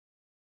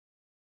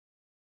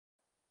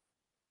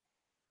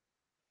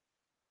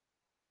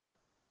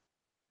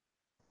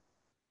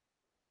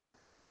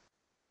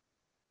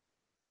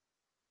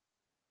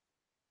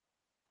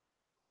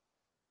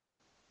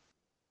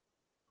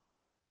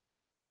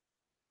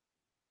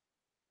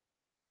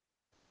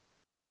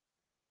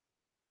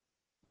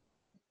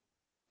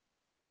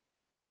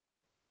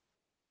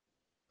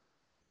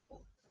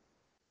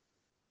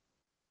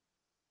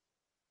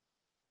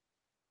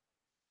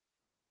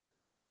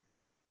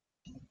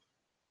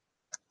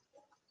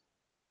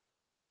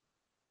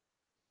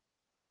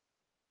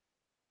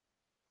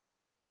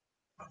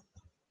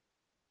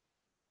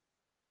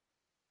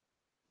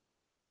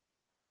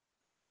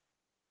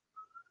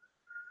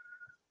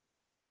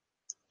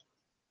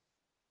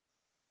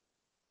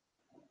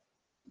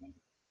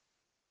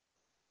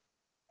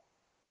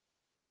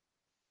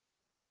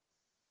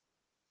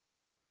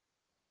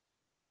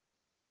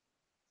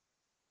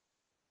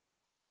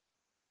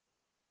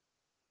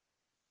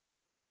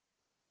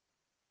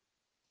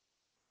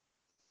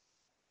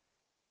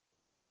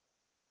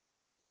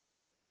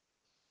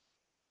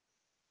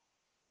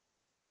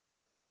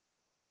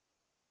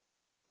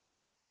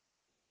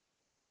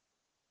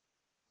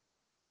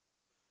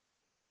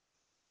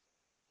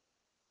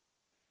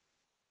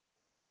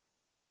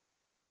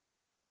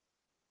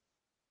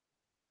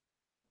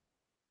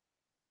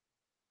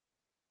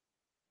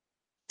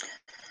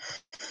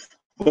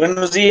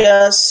Buenos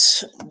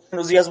días,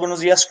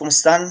 ¿cómo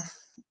están?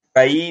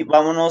 Por ahí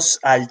vámonos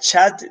al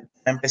chat.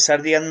 Para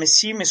empezar, díganme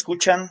si me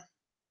escuchan.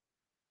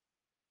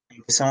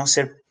 Empezamos a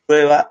hacer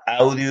prueba,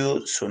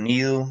 audio,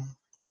 sonido.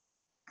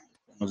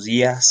 Buenos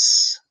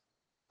días.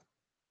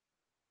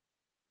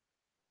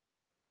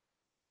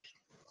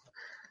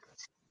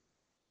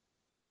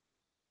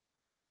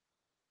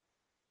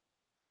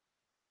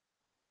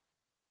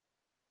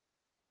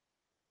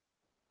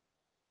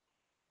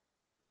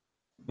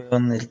 Veo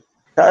en el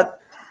chat.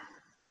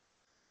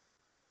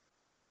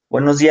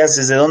 Buenos días,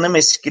 ¿desde dónde me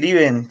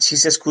escriben? Sí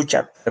se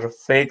escucha.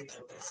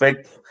 Perfecto,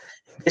 perfecto.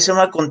 Empiecen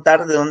a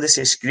contar de dónde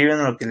se escriben,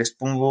 en lo que les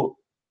pongo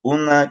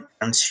una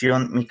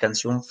canción, mi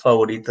canción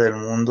favorita del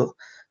mundo.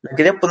 La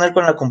quería poner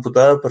con la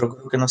computadora, pero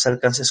creo que no se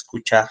alcanza a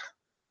escuchar.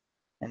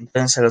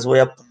 Entonces las voy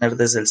a poner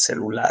desde el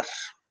celular.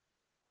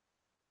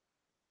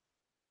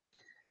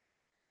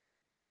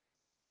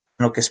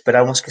 En lo que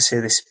esperamos que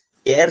se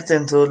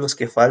despierten todos los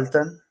que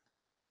faltan.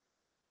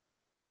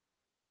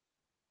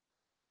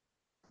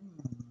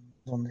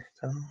 ¿Dónde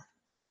están?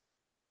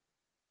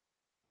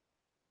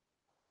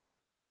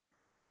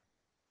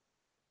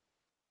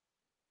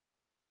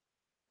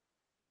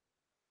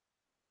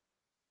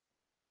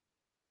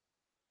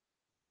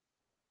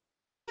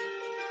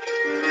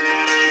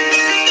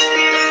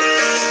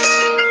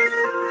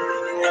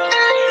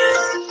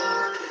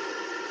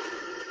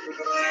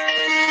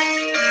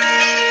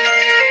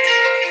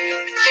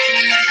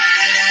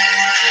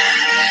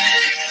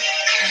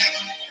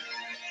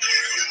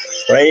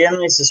 Por ahí ya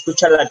ni se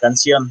escucha la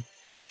canción.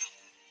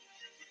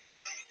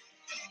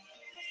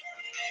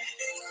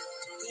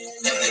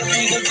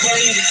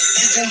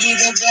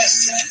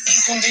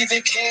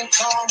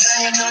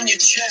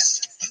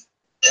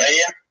 Por ahí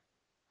ya.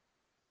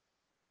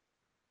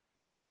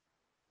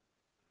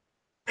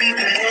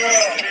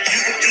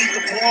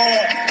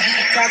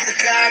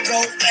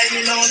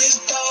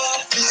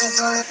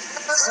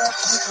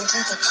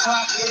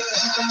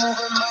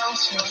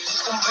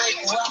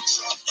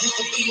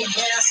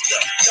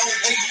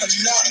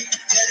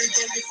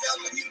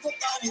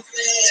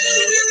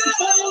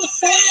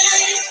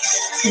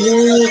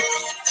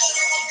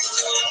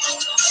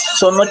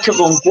 Son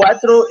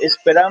 8:04,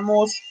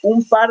 esperamos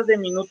un par de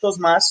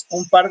minutos más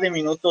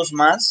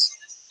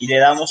y le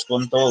damos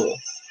con todo.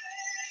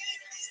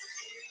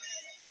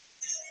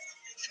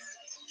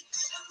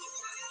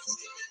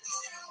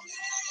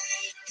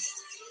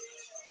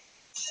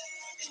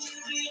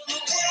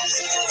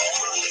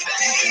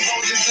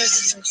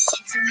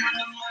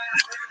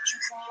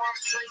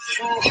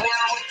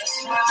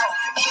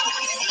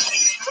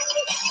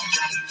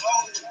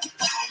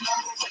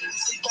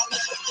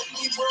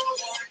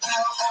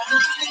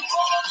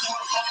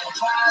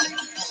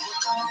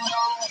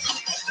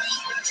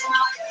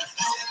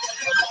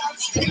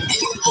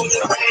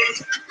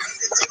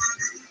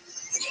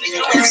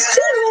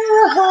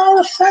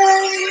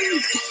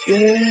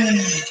 Yeah.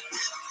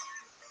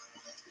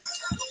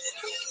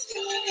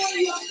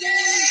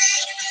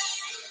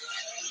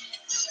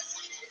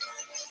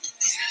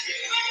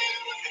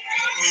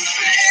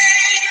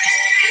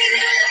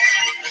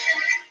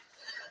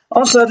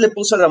 Vamos a darle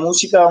pausa a la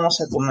música,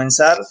 vamos a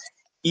comenzar.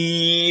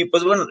 Y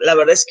pues bueno, la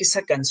verdad es que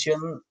esa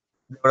canción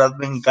de verdad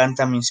me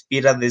encanta, me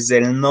inspira desde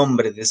el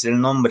nombre,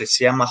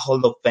 se llama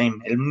Hall of Fame,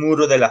 el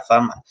muro de la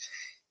fama.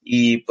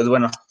 Y pues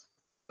bueno,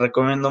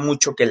 recomiendo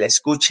mucho que la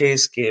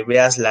escuches, que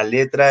veas la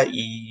letra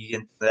y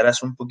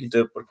entenderás un poquito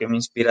de por qué me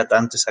inspira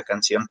tanto esa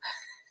canción.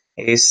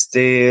 Pues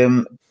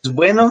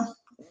bueno,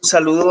 un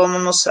saludo,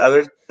 vámonos a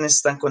ver quiénes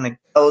están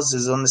conectados,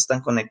 desde dónde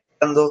están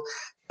conectando.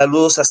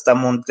 Saludos hasta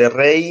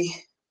Monterrey,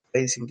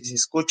 ahí dicen que se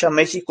escucha,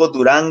 México,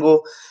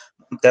 Durango,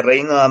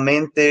 Monterrey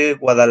nuevamente,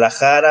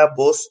 Guadalajara,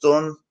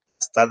 Boston,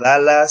 hasta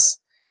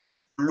Dallas,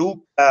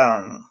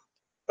 Luca,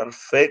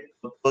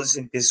 perfecto, todos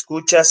dicen que se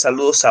escucha.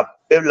 Saludos a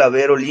Puebla,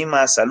 Vero,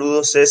 Lima,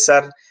 saludos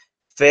César,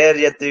 Fer,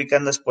 ya te vi que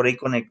andas por ahí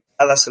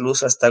conectada,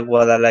 saludos hasta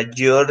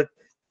Guadalajara,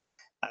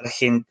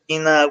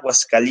 Argentina,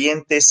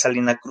 Aguascalientes,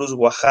 Salina Cruz,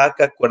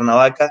 Oaxaca,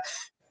 Cuernavaca.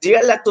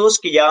 Díganle a todos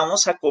que ya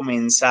vamos a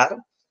comenzar,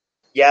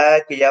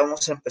 ya que ya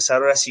vamos a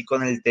empezar ahora sí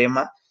con el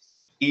tema.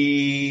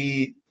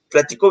 Y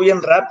platico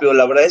bien rápido,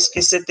 la verdad es que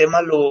este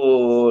tema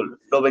lo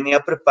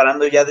venía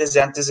preparando ya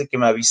desde antes de que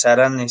me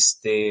avisaran,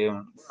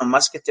 bueno,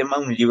 más que tema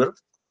un libro,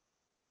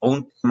 o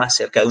un tema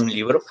acerca de un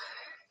libro.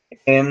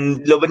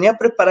 Lo venía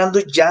preparando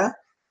ya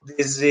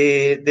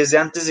desde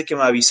antes de que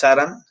me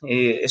avisaran.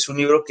 Es un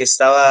libro que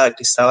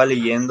estaba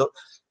leyendo.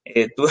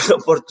 Tuve la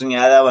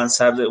oportunidad de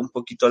avanzar un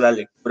poquito la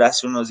lectura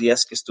hace unos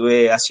días que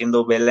estuve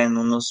haciendo vela en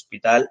un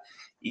hospital.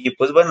 Y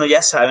pues bueno,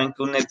 ya saben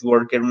que un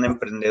networker, un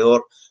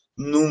emprendedor,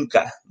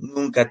 nunca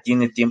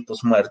tiene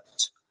tiempos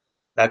muertos.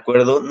 ¿De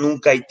acuerdo?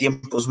 Nunca hay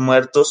tiempos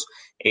muertos.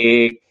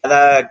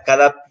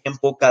 Cada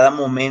tiempo, cada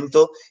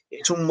momento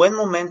es un buen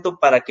momento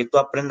para que tú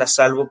aprendas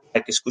algo,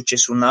 para que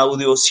escuches un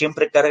audio.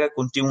 Siempre carga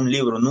contigo un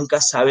libro. Nunca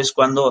sabes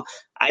cuándo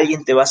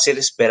alguien te va a hacer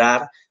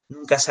esperar.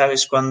 nunca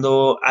sabes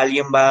cuándo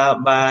alguien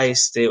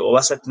o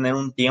vas a tener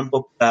un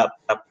tiempo para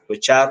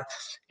aprovechar.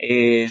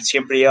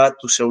 Siempre lleva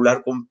tu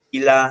celular con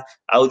pila,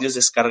 audios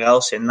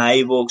descargados en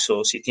iVoox,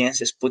 o si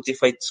tienes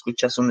Spotify, te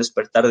escuchas un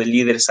despertar de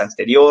líderes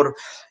anterior.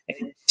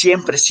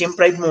 Siempre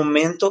hay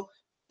momento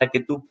para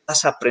que tú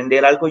puedas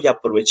aprender algo y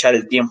aprovechar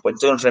el tiempo.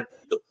 Entonces,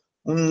 repito,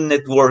 un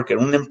networker,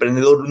 un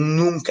emprendedor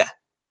nunca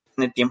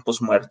tiene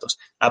tiempos muertos.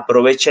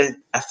 Aprovecha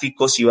el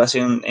tráfico si vas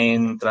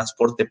en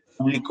transporte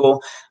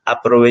público,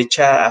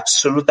 aprovecha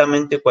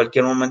absolutamente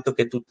cualquier momento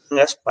que tú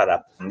tengas para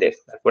aprender,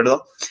 ¿de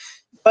acuerdo?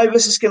 Hay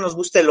veces que nos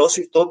gusta el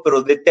ocio y todo,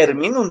 pero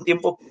determina un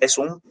tiempo para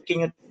eso, un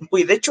pequeño tiempo,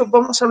 y de hecho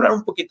vamos a hablar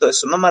un poquito de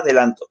eso, no me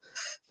adelanto.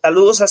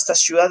 Saludos hasta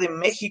Ciudad de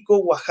México,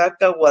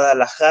 Oaxaca,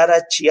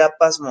 Guadalajara,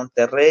 Chiapas,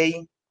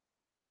 Monterrey.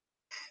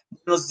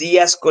 Buenos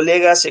días,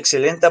 colegas.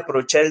 Excelente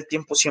aprovechar el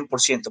tiempo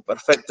 100%.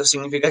 Perfecto,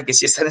 significa que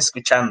sí están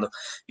escuchando.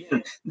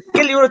 Bien, ¿de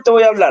qué libro te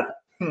voy a hablar?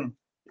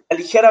 La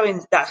ligera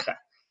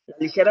ventaja. La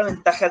ligera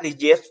ventaja de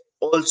Jeff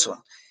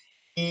Olson.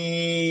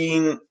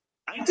 Y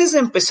antes de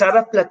empezar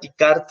a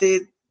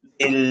platicarte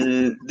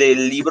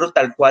del libro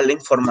tal cual, la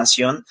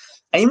información,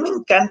 a mí me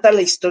encanta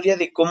la historia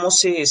de cómo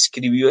se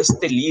escribió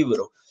este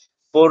libro,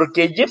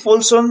 porque Jeff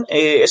Olson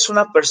es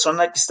una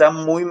persona que está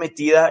muy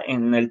metida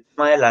en el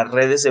tema de las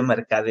redes de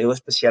mercadeo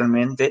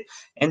especialmente.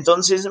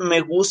 Entonces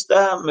me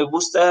gusta,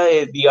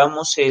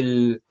 digamos,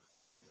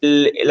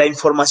 la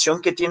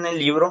información que tiene el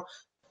libro,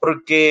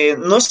 porque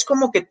no es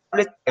como que te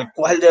hable tal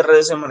cual de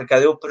redes de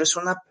mercadeo, pero es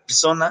una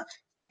persona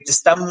que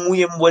está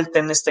muy envuelta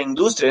en esta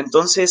industria.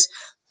 Entonces,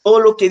 todo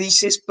lo que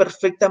dice es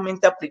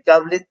perfectamente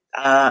aplicable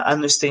a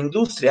nuestra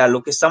industria, a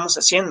lo que estamos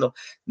haciendo.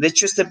 De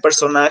hecho, este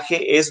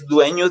personaje es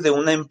dueño de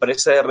una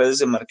empresa de redes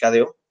de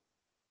mercadeo.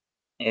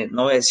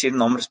 No voy a decir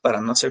nombres para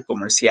no ser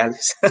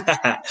comerciales.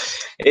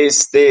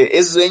 Es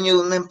dueño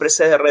de una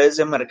empresa de redes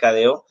de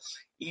mercadeo,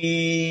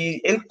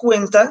 y él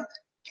cuenta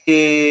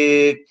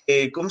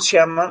 ¿cómo se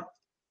llama?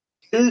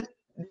 Él,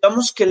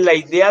 digamos que la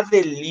idea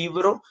del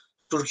libro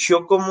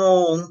surgió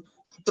como un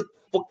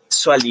poco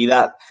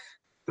casualidad.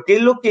 Porque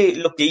él lo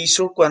que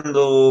hizo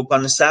cuando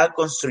estaba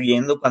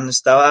construyendo, cuando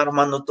estaba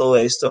armando todo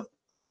esto,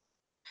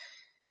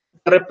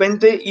 de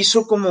repente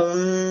hizo como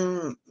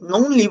no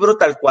un libro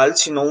tal cual,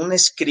 sino un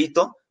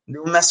escrito de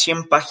unas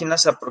 100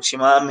 páginas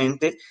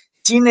aproximadamente,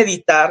 sin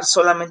editar,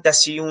 solamente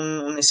así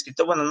un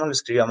escrito. Bueno, no lo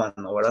escribió a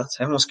mano, ¿verdad?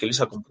 Sabemos que lo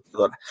hizo a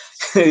computadora.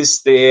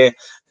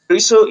 Pero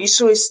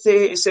hizo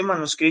este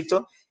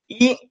manuscrito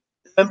y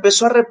lo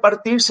empezó a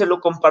repartir, se lo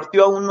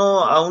compartió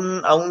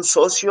a un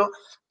socio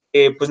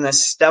que pues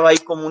necesitaba ahí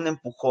como un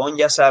empujón,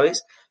 ya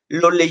sabes.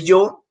 Lo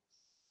leyó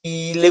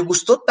y le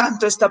gustó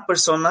tanto a esta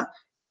persona,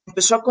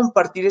 empezó a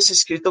compartir ese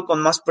escrito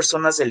con más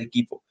personas del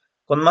equipo,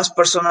 con más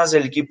personas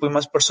del equipo y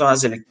más personas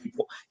del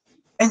equipo.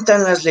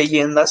 Cuentan las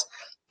leyendas,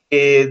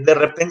 de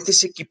repente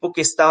ese equipo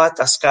que estaba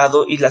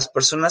atascado y las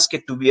personas que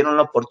tuvieron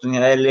la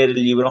oportunidad de leer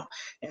el libro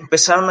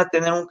empezaron a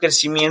tener un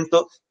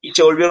crecimiento y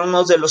se volvieron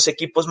uno de los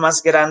equipos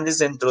más grandes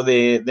dentro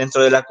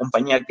de la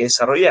compañía que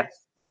desarrolla.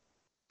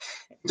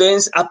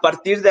 Entonces, a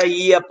partir de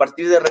ahí, a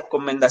partir de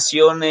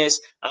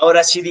recomendaciones,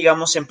 ahora sí,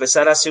 digamos,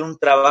 empezar a hacer un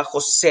trabajo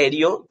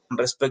serio.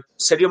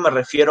 Serio me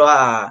refiero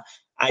a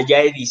ya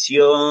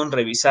edición,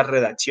 revisar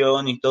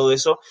redacción y todo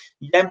eso.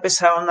 Ya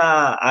empezaron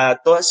a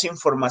toda esa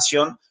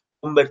información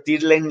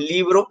convertirla en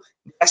libro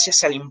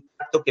gracias al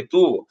impacto que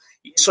tuvo.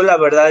 Y eso, la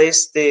verdad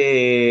es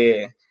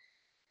que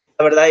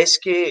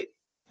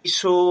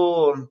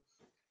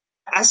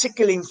hace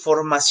que la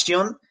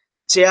información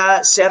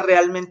sea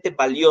realmente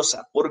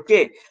valiosa. ¿Por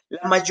qué?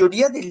 La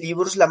mayoría de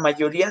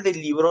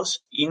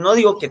libros, y no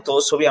digo que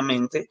todos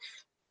obviamente,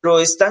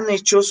 pero están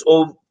hechos,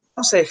 o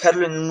vamos a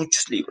dejarlo en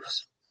muchos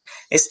libros,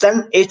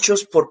 están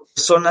hechos por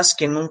personas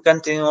que nunca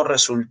han tenido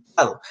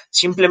resultado,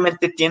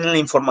 simplemente tienen la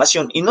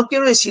información. Y no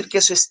quiero decir que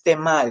eso esté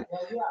mal,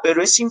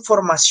 pero es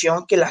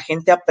información que la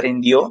gente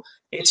aprendió,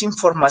 es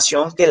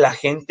información que la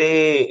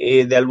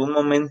gente de algún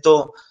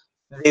momento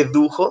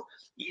dedujo,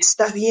 y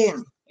está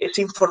bien.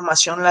 Esa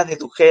información la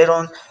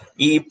dedujeron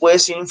y puede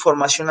ser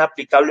información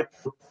aplicable,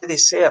 pero puede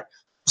ser,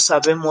 no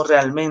sabemos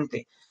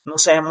realmente. No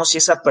sabemos si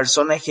esa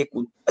persona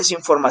ejecutó esa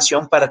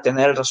información para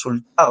tener el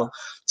resultado.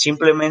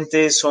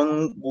 Simplemente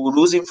son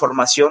gurús de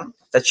información,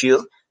 está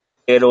chido,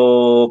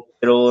 pero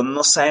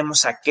no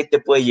sabemos a qué te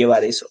puede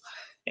llevar eso.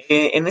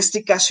 En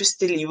este caso,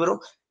 este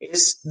libro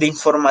es de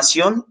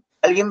información,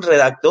 alguien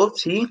redactó,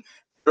 sí,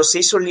 pero se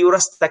hizo el libro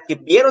hasta que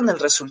vieron el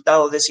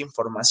resultado de esa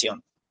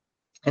información.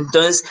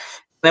 Entonces,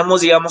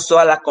 tenemos, digamos,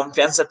 toda la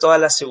confianza, toda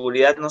la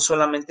seguridad, no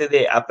solamente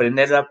de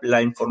aprender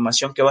la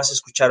información que vas a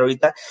escuchar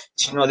ahorita,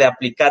 sino de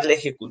aplicarla,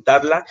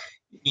 ejecutarla,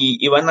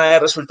 y van a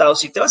haber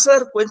resultados. Y te vas a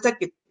dar cuenta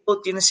que todo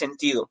tiene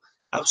sentido.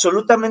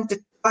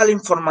 Absolutamente toda la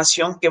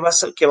información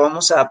que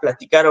vamos a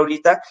platicar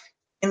ahorita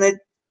tiene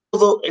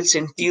todo el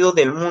sentido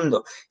del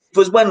mundo.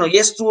 Pues bueno,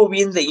 ya estuvo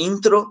bien de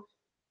intro,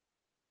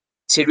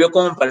 sirvió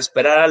como para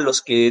esperar a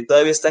los que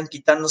todavía están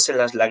quitándose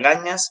las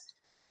lagañas,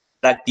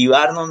 para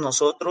activarnos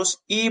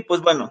nosotros. Y pues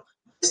bueno,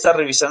 está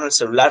revisando el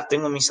celular,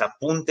 tengo mis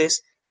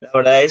apuntes. La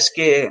verdad es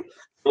que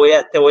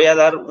te voy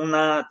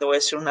a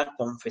hacer una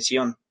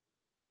confesión.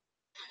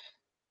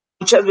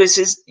 Muchas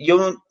veces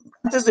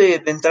antes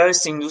de entrar a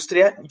esta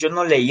industria, yo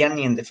no leía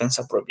ni en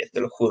defensa propia, te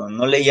lo juro,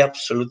 no leía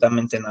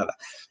absolutamente nada.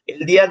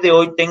 El día de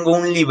hoy tengo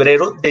un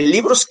librero de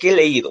libros que he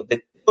leído,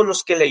 de todos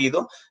los que he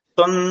leído,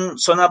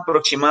 son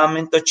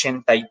aproximadamente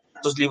 80 y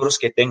tantos libros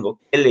que tengo,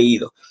 que he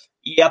leído.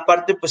 Y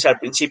aparte, pues al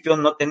principio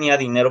no tenía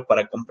dinero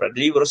para comprar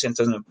libros,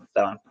 entonces me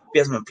prestaban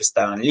copias, me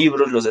prestaban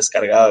libros, los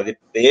descargaba de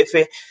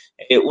PDF.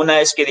 Una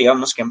vez que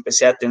digamos que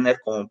empecé a tener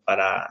como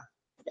para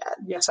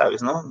ya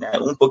sabes, ¿no?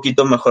 Un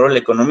poquito mejoró la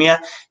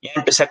economía, ya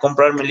empecé a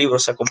comprarme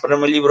libros,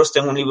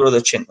 tengo un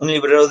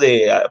librero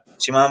de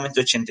aproximadamente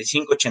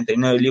 85,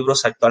 89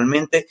 libros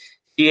actualmente,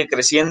 sigue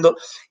creciendo.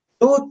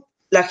 Luego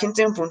la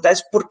gente me pregunta,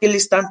 ¿por qué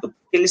lees tanto?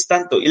 ¿Por qué lees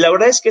tanto? Y la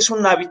verdad es que es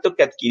un hábito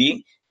que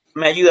adquirí,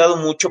 me ha ayudado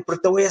mucho, pero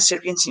te voy a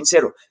ser bien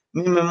sincero,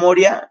 mi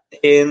memoria,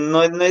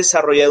 no he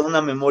desarrollado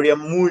una memoria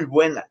muy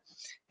buena.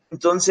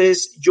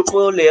 Entonces, yo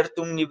puedo leerte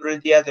un libro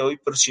el día de hoy,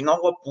 pero si no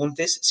hago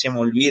apuntes, se me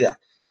olvida.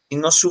 Si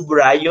no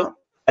subrayo,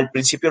 al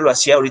principio lo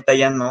hacía, ahorita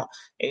ya no,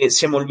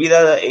 se me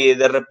olvida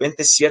de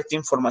repente cierta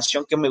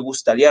información que me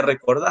gustaría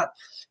recordar.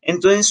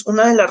 Entonces,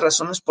 una de las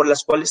razones por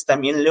las cuales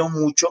también leo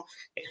mucho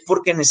es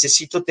porque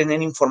necesito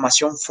tener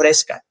información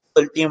fresca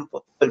todo el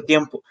tiempo, todo el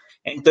tiempo.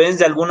 Entonces,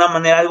 de alguna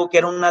manera, algo que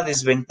era una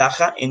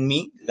desventaja en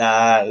mí,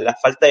 la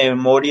falta de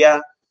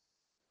memoria,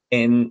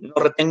 no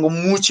retengo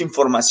mucha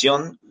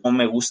información como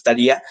me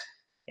gustaría,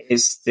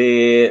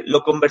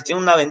 lo convertí en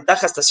una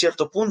ventaja hasta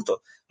cierto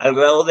punto, al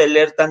grado de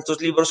leer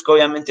tantos libros que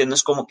obviamente no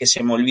es como que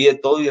se me olvide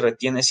todo y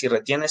retienes,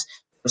 pero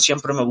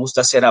siempre me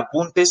gusta hacer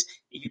apuntes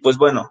y pues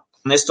bueno,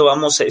 con esto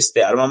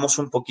armamos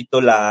un poquito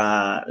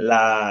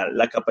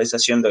la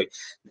capacitación de hoy.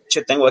 De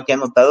hecho, tengo aquí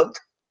anotado,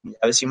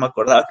 a ver si me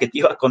acordaba que te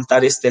iba a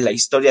contar la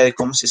historia de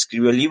cómo se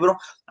escribió el libro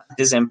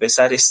antes de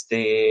empezar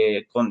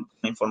con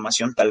la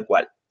información tal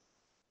cual.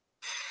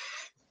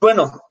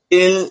 Bueno,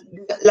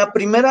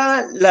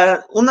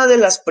 una de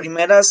las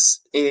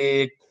primeras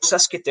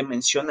cosas que te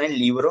menciona el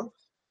libro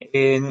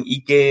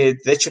y que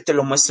de hecho te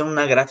lo muestra en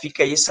una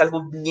gráfica y es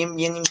algo bien,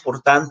 bien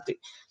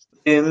importante.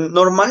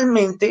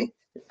 Normalmente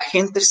la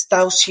gente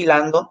está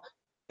oscilando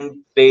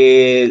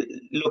entre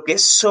lo que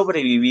es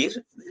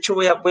sobrevivir. De hecho,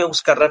 voy a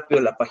buscar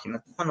rápido la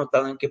página. Tengo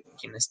anotado en qué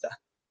página está.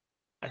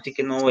 Así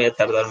que no voy a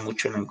tardar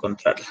mucho en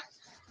encontrarla.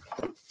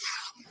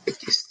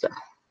 Aquí está.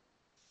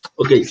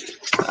 Ok,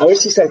 a ver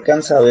si se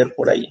alcanza a ver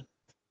por ahí.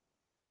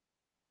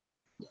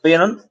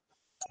 ¿Vieron?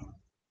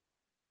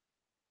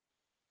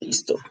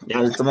 Listo, ya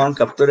le tomaron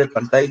captura de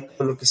pantalla y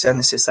todo lo que sea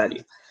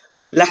necesario.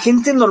 La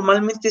gente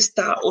normalmente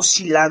está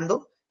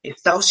oscilando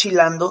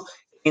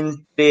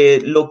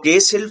entre lo que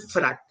es el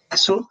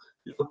fracaso,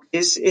 lo que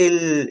es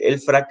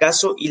el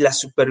fracaso y la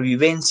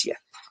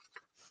supervivencia.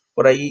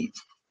 Por ahí,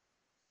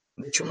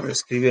 de hecho me lo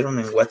escribieron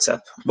en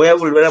WhatsApp. Voy a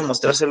volver a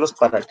mostrárselos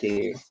para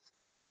que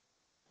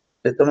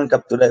le tomen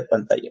captura de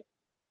pantalla.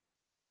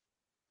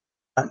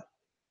 De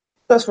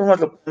todas formas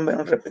lo pueden ver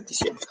en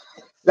repetición.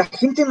 La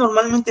gente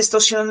normalmente está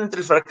oscilando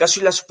entre el fracaso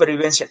y la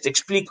supervivencia. Te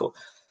explico.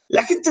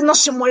 La gente no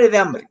se muere de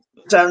hambre.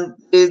 O sea,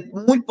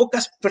 muy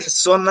pocas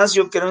personas,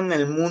 yo creo, en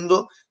el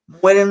mundo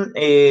mueren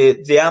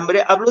de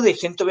hambre. Hablo de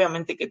gente,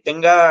 obviamente, que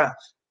tenga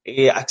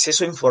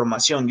acceso a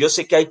información. Yo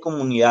sé que hay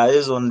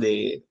comunidades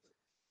donde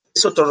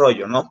es otro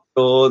rollo, ¿no?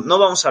 Pero no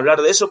vamos a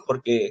hablar de eso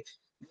porque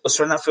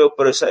suena feo,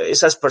 pero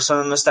esas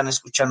personas no están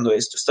escuchando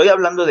esto. Estoy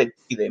hablando de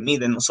ti, de mí,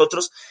 de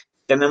nosotros.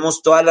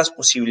 Tenemos todas las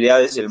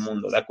posibilidades del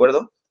mundo, ¿de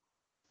acuerdo?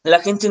 La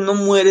gente no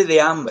muere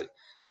de hambre.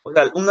 O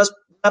sea,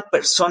 una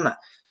persona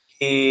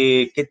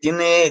que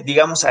tiene,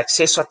 digamos,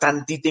 acceso a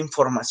tantita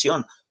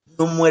información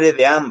no muere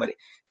de hambre.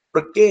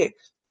 ¿Por qué?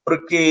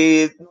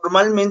 Porque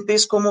normalmente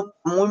es como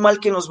muy mal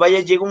que nos vaya,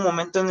 llega un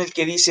momento en el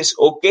que dices,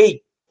 ok,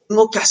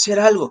 tengo que hacer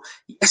algo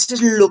y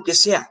haces lo que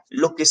sea,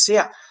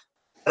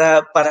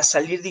 para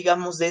salir,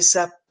 digamos, de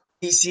esa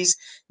crisis,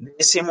 de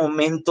ese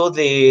momento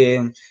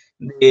de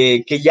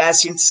que ya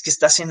sientes que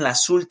estás en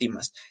las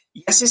últimas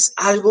y haces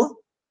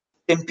algo,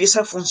 te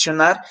empieza a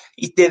funcionar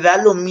y te da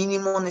lo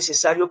mínimo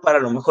necesario para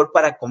lo mejor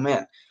para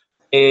comer.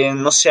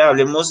 No sé,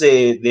 hablemos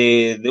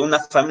de una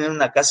familia en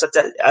una casa,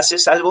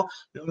 haces algo,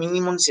 lo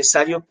mínimo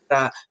necesario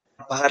para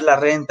pagar la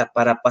renta,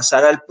 para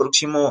pasar al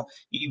próximo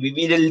y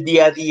vivir el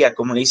día a día,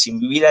 como le dicen,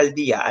 vivir al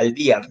día,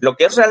 lo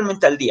que es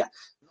realmente al día,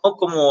 no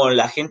como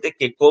la gente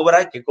que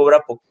cobra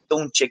poquito,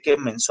 un cheque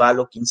mensual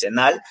o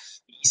quincenal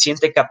y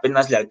siente que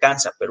apenas le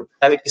alcanza, pero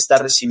sabe que está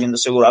recibiendo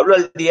seguro. Hablo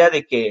al día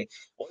de que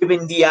hoy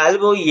vendí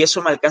algo y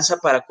eso me alcanza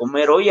para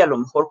comer hoy, a lo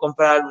mejor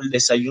comprar el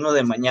desayuno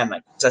de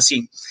mañana, cosas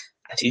así.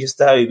 Así yo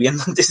estaba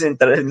viviendo antes de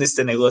entrar en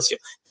este negocio.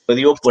 Lo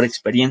digo por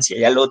experiencia,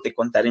 ya luego te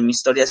contaré mi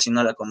historia si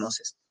no la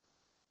conoces.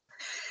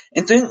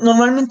 Entonces,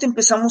 normalmente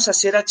empezamos a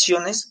hacer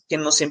acciones que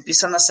nos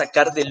empiezan a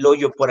sacar del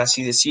hoyo, por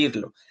así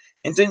decirlo.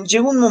 Entonces,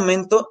 llega un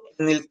momento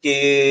en el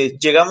que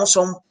llegamos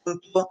a un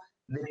punto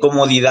de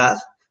comodidad,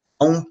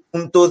 a un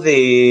punto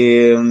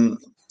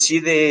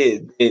sí,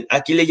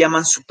 aquí le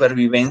llaman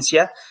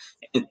supervivencia.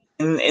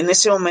 En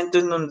ese momento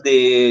en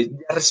donde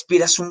ya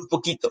respiras un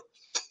poquito,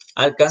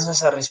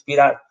 alcanzas a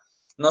respirar.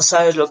 no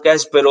sabes lo que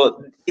haces, pero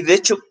y de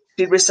hecho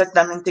sirve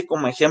exactamente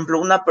como ejemplo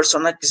una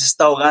persona que se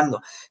está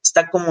ahogando,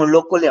 está como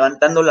loco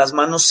levantando las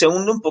manos, se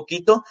hunde un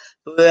poquito,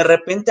 pero de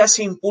repente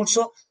hace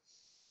impulso,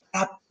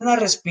 apenas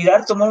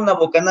respirar, tomar una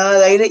bocanada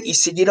de aire y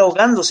seguir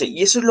ahogándose.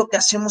 Y eso es lo que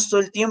hacemos todo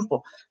el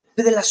tiempo.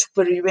 Es de la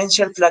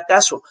supervivencia al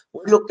fracaso,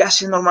 o es lo que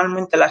hace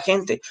normalmente la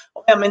gente.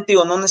 Obviamente,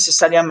 digo, no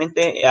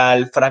necesariamente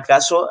al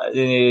fracaso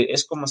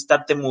es como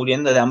estarte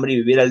muriendo de hambre y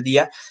vivir al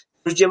día,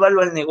 pues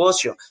llévalo al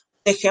negocio.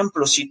 Un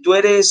ejemplo, si tú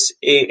eres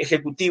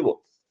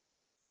ejecutivo,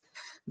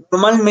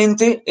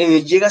 normalmente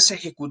llegas a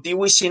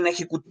ejecutivo y si en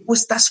ejecutivo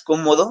estás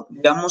cómodo,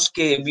 digamos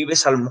que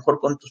vives a lo mejor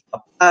con tus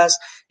papás,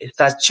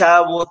 estás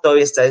chavo,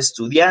 todavía estás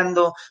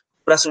estudiando,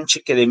 cobras un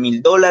cheque de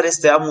 $1,000,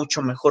 te va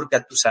mucho mejor que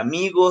a tus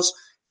amigos,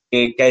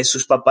 que a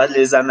sus papás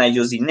les dan a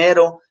ellos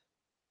dinero.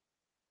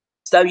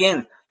 Está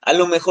bien, a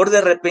lo mejor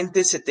de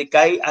repente se te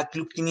cae a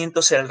Club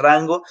 500 el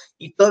rango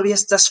y todavía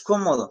estás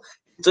cómodo.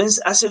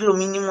 Entonces haces lo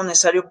mínimo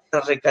necesario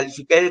para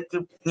recalificar el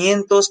Club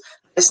 500,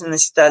 a veces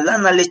necesitas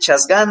lana, le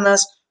echas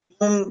ganas,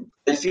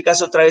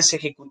 calificas otra vez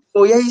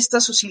ejecutivo y ahí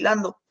estás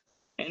oscilando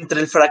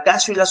entre el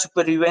fracaso y la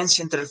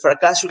supervivencia, entre el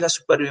fracaso y la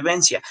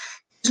supervivencia.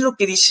 Es lo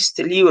que dice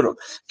este libro,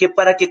 que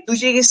para que tú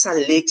llegues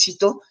al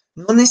éxito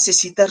no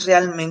necesitas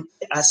realmente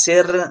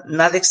hacer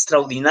nada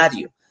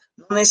extraordinario,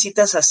 no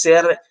necesitas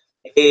hacer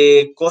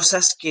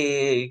cosas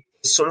que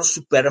solo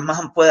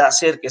Superman puede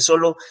hacer, que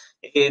solo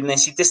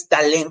necesites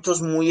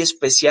talentos muy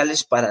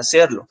especiales para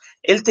hacerlo.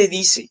 Él te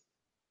dice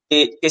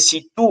que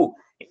si tú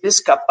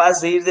eres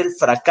capaz de ir del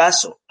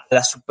fracaso a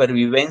la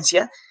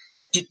supervivencia,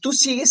 si tú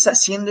sigues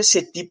haciendo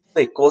ese tipo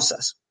de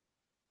cosas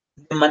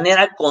de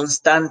manera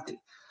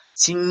constante,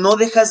 si no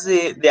dejas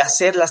de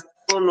hacerlas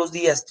todos los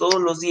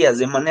días,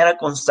 de manera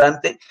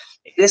constante,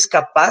 eres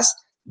capaz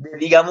de,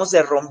 digamos,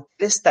 de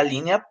romper esta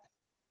línea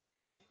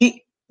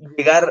y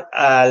llegar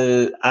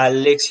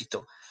al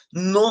éxito.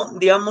 No,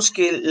 digamos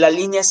que la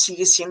línea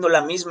sigue siendo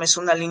la misma, es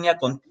una línea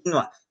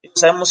continua.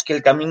 Sabemos que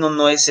el camino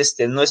no es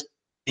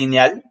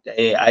lineal,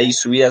 hay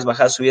subidas,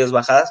 bajadas,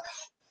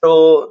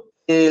 pero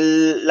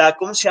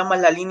 ¿cómo se llama?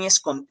 La línea es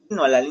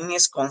continua, la línea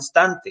es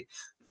constante.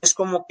 Es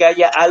como que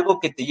haya algo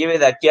que te lleve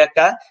de aquí a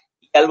acá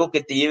y algo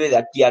que te lleve de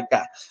aquí a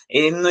acá.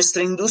 En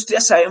nuestra industria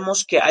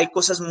sabemos que hay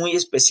cosas muy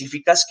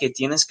específicas que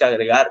tienes que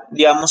agregar.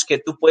 Digamos que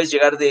tú puedes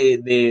llegar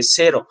de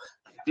cero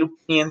Club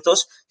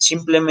 500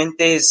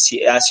 simplemente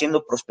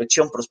haciendo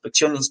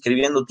prospección,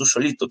 inscribiendo tú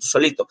solito.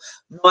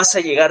 No vas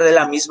a llegar de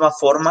la misma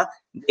forma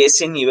de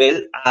ese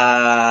nivel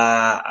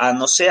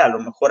no sé, a lo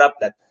mejor a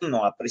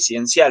platino, a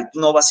presidencial.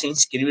 Tú no vas a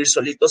inscribir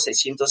solito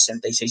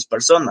 666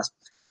 personas.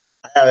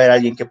 Va a haber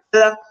alguien que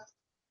pueda,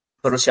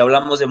 pero si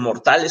hablamos de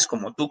mortales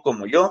como tú,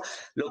 como yo,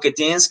 lo que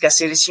tienes que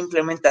hacer es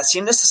simplemente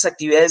haciendo estas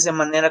actividades de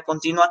manera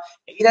continua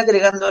e ir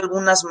agregando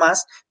algunas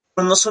más,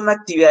 pero no son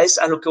actividades,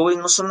 a lo que voy,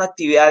 no son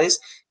actividades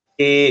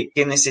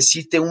que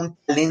necesite un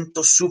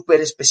talento súper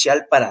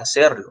especial para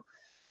hacerlo.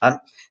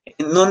 ¿Ah?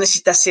 No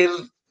necesitas ser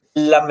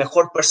la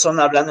mejor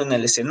persona hablando en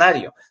el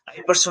escenario.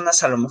 Hay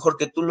personas a lo mejor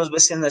que tú los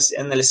ves en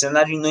el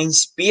escenario y no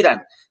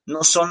inspiran,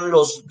 no son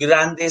los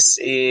grandes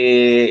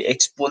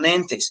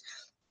exponentes,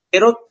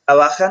 pero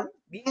trabajan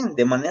bien,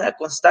 de manera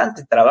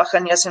constante,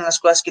 trabajan y hacen las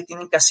cosas que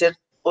tienen que hacer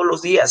todos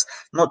los días.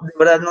 No, de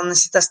verdad, no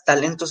necesitas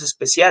talentos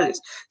especiales,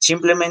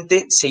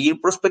 simplemente seguir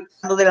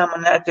prospectando de la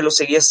manera que lo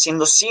seguías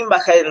haciendo sin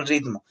bajar el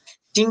ritmo,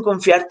 sin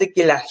confiarte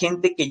que la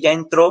gente que ya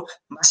entró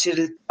va a hacer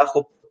el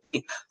trabajo por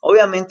ti.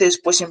 Obviamente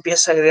después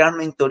empiezas a agregar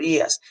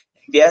mentorías,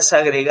 empiezas a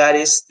agregar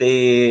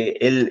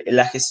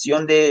la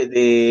gestión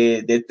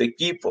de tu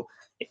equipo.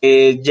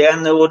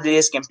 Llegan nuevos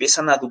líderes que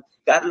empiezan a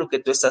duplicar lo que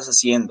tú estás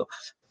haciendo.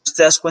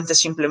 Te das cuenta,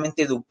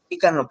 simplemente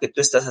duplican lo que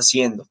tú estás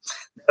haciendo.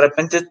 De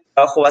repente tu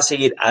trabajo va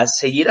a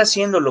seguir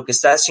haciendo lo que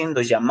está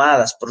haciendo,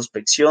 llamadas,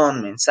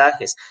 prospección,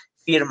 mensajes,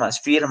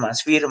 firmas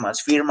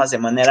de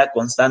manera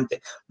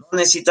constante. No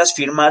necesitas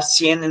firmar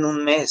 100 en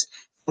un mes.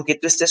 Aunque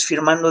tú estés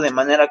firmando de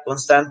manera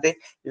constante,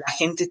 la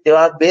gente te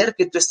va a ver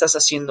que tú estás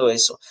haciendo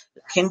eso.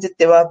 La gente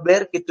te va a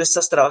ver que tú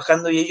estás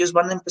trabajando y ellos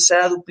van a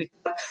empezar a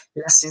duplicar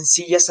las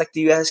sencillas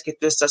actividades que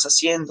tú estás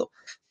haciendo.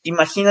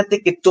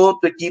 Imagínate que todo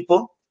tu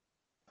equipo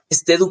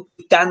esté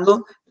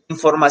duplicando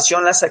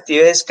información, las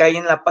actividades que hay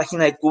en la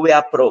página de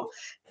QBA Pro.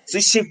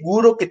 Estoy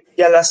seguro que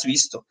ya la has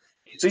visto.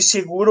 Estoy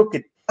seguro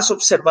que has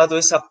observado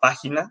esa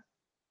página.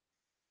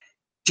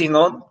 Si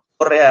no,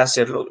 corre a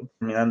hacerlo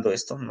terminando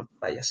esto. No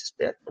vayas,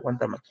 espérate,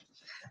 aguántame aquí.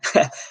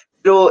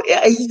 Pero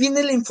ahí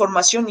viene la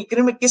información y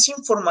créeme que es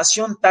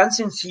información tan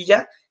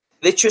sencilla.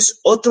 De hecho, es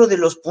otro de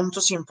los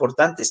puntos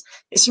importantes.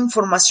 Es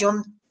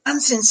información tan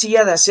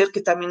sencilla de hacer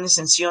que también es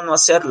sencillo no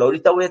hacerlo.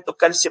 Ahorita voy a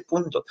tocar ese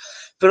punto.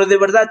 Pero de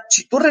verdad,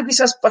 si tú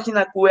revisas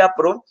página QA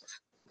Pro,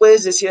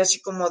 puedes decir así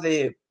como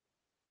de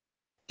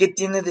 ¿qué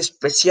tiene de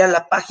especial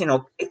la página?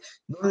 ¿Okay?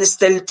 ¿Dónde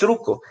está el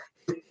truco?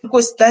 El truco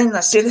está en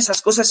hacer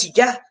esas cosas y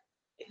ya.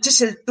 Ese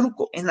es el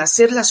truco, en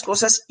hacer las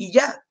cosas y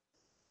ya.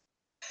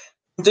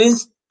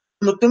 Entonces,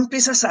 cuando tú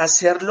empiezas a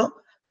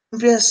hacerlo,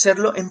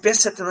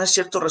 empiezas a tener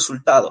cierto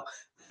resultado.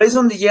 Es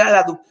donde llega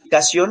la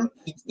duplicación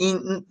y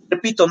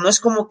repito, no es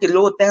como que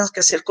luego tengas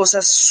que hacer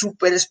cosas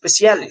súper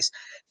especiales.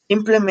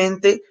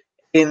 Simplemente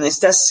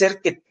necesitas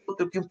hacer que todo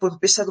tu equipo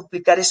empiece a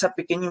duplicar esa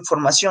pequeña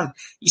información.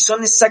 Y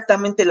son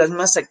exactamente las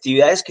mismas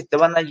actividades que te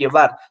van a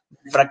llevar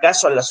del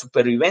fracaso a la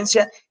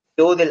supervivencia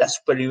o de la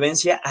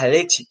supervivencia al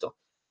éxito.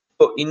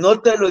 Y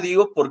no te lo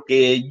digo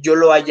porque yo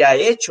lo haya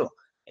hecho.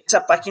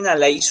 Esa página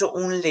la hizo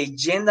un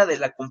leyenda de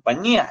la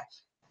compañía.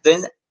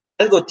 Entonces,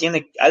 algo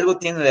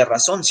tiene de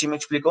razón, ¿sí me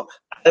explico?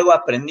 Algo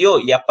aprendió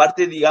y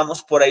aparte,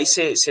 digamos, por ahí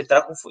se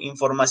trajo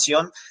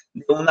información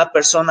de una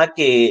persona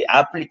que ha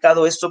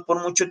aplicado esto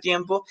por mucho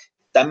tiempo,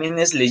 también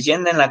es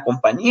leyenda en la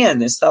compañía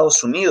en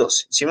Estados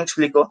Unidos, ¿sí me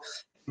explico?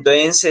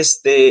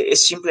 Entonces,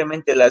 es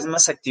simplemente las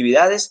mismas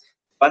actividades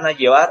van a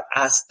llevar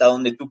hasta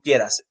donde tú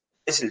quieras.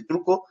 Es el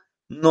truco,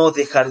 no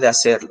dejar de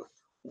hacerlo.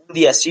 Un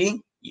día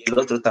sí y el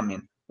otro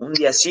también. Un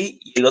día sí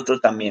y el otro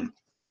también.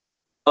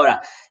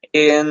 Ahora,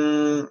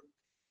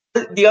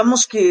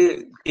 digamos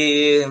que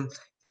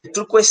el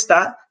truco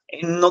está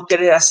en no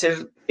querer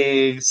hacer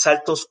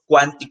saltos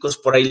cuánticos,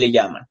 por ahí le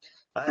llaman.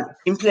 ¿Vale?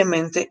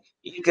 Simplemente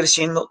ir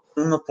creciendo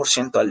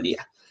 1% al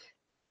día.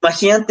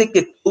 Imagínate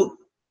que tú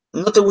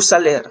no te gusta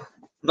leer,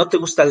 no te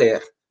gusta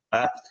leer.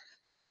 ¿Vale?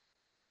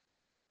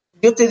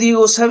 Yo te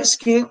digo, ¿sabes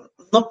qué?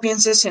 No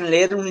pienses en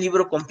leer un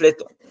libro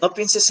completo, no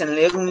pienses en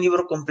leer un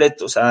libro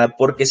completo, o sea,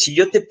 porque si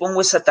yo te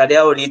pongo esa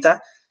tarea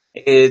ahorita,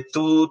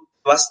 tú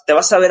te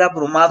vas a ver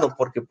abrumado,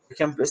 porque, por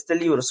ejemplo, este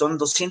libro son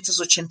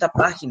 280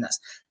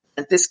 páginas.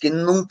 Antes que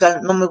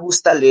nunca, no me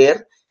gusta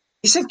leer.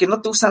 Dicen que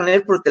no te gusta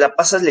leer porque te la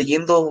pasas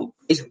leyendo,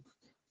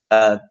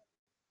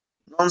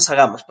 no nos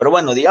hagamos, pero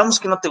bueno, digamos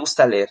que no te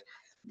gusta leer.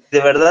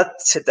 De verdad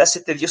se te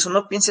hace tedioso,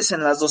 no pienses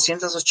en las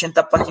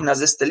 280 páginas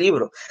de este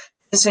libro.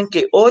 Piensen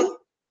que hoy,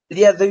 el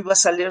día de hoy,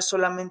 vas a leer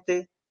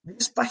solamente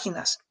 10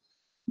 páginas.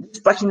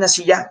 10 páginas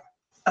y ya,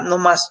 no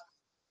más.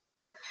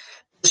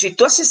 Si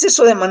tú haces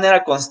eso de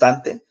manera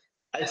constante,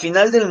 al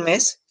final del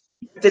mes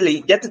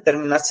ya te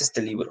terminaste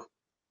este libro.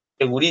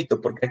 Segurito,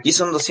 porque aquí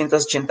son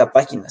 280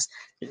 páginas.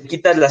 Le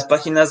quitas las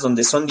páginas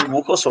donde son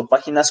dibujos o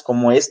páginas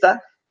como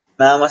esta,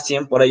 nada más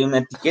tienen por ahí una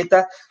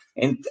etiqueta,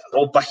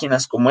 o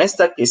páginas como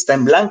esta que está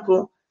en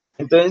blanco.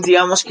 Entonces,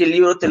 digamos que el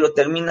libro te lo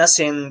terminas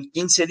en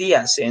 15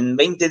 días, en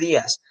 20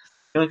 días.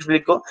 ¿Me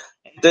explico?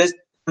 Entonces,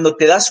 cuando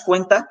te das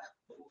cuenta,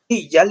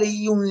 sí, ya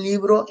leí un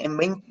libro en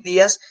 20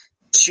 días.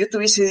 Si yo te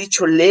hubiese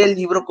dicho, lee el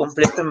libro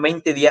completo en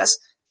 20 días,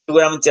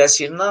 seguramente te vas a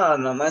decir, no,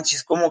 no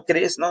manches, ¿cómo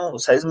crees? No, o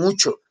sea, es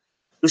mucho.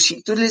 Pero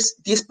si tú lees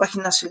 10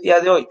 páginas el día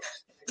de hoy,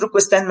 el truco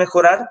está en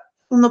mejorar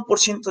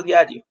 1%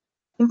 diario.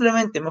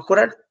 Simplemente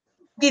mejorar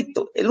un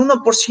poquito, el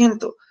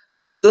 1%.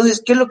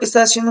 Entonces, ¿qué es lo que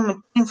estás haciendo?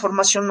 Meter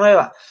información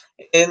nueva.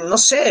 No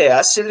sé,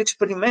 haz el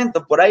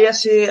experimento. Por ahí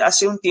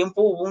hace un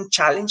tiempo hubo un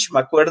challenge, me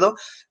acuerdo,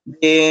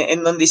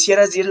 en donde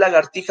hicieras 10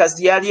 lagartijas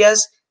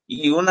diarias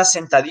y unas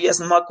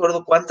sentadillas, no me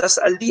acuerdo cuántas,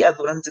 al día,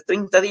 durante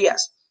 30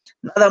 días.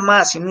 Nada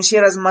más, si no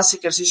hicieras más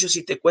ejercicios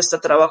y te cuesta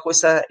trabajo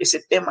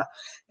ese tema.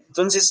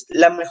 Entonces,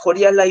 la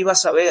mejoría la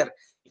ibas a ver.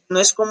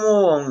 No es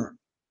como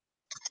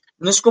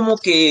no es como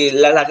que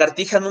la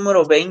lagartija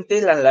número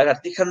 20, la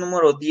lagartija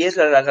número 10,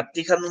 la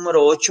lagartija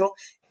número 8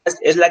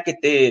 es la que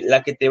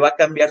te va a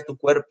cambiar tu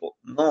cuerpo.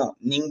 No,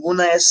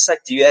 ninguna de esas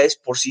actividades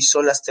por sí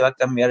solas te va a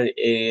cambiar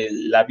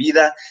la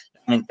vida,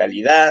 la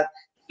mentalidad,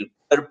 el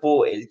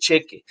cuerpo, el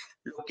cheque.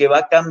 Lo que va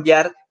a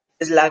cambiar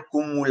es la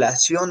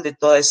acumulación de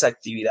toda esa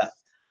actividad.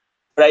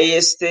 Por ahí,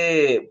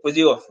 pues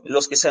digo,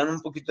 los que saben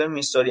un poquito de mi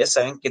historia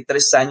saben que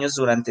 3 años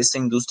durante esta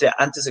industria,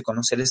 antes de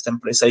conocer esta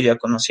empresa, yo ya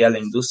conocía la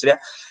industria.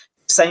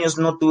 3 años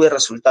no tuve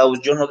resultados,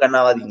 yo no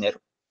ganaba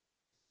dinero.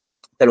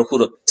 Te lo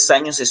juro, 3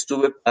 años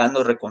estuve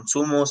pagando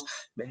reconsumos,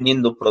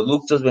 vendiendo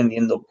productos,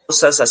 vendiendo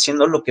cosas,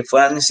 haciendo lo que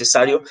fuera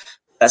necesario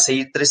para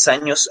seguir 3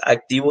 años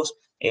activos.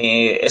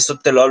 Esto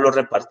te lo hablo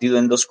repartido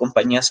en 2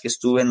 compañías que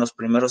estuve en los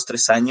primeros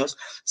 3 años,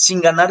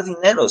 sin ganar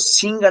dinero,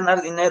 sin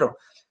ganar dinero.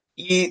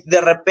 Y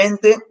de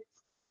repente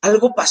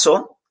algo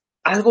pasó,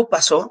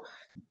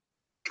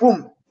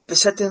 ¡pum!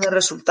 Empecé a tener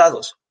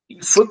resultados.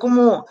 Y fue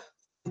como,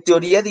 en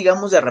teoría,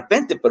 digamos, de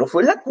repente, pero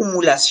fue la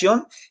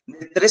acumulación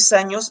de 3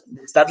 años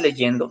de estar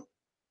leyendo,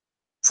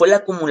 fue la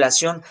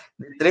acumulación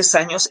de 3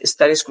 años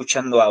estar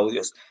escuchando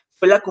audios,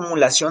 fue la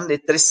acumulación de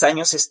 3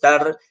 años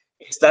estar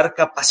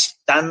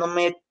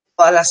capacitándome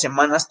todas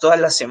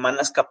las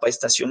semanas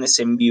capacitaciones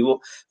en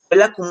vivo, fue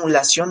la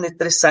acumulación de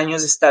 3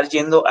 años de estar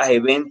yendo a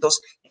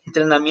eventos,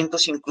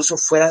 entrenamientos incluso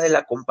fuera de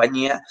la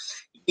compañía.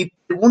 Y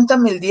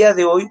pregúntame el día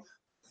de hoy,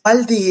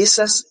 ¿cuál de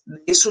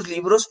esos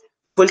libros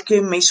fue el que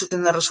me hizo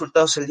tener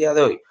resultados el día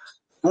de hoy?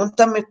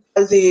 Pregúntame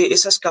cuál de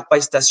esas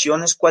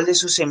capacitaciones, cuál de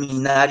esos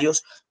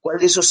seminarios, cuál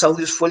de esos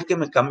audios fue el que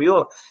me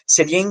cambió.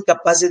 Sería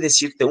incapaz de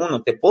decirte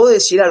uno. Te puedo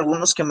decir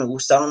algunos que me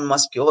gustaron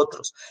más que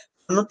otros.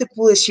 No te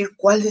puedo decir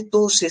cuál de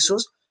todos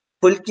esos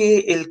fue el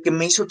que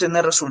me hizo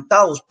tener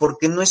resultados,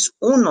 porque no es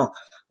uno,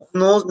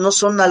 no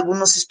son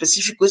algunos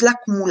específicos, es la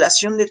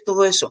acumulación de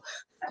todo eso,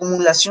 la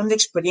acumulación de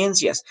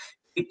experiencias.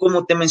 Y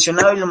como te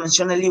mencionaba y lo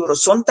menciona el libro,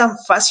 son tan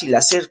fácil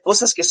hacer,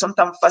 cosas que son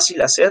tan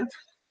fácil hacer,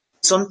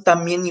 son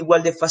también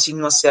igual de fácil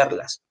no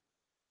hacerlas.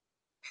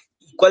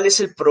 ¿Y cuál es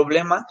el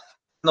problema?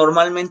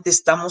 Normalmente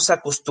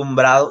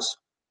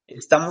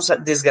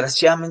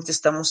desgraciadamente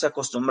estamos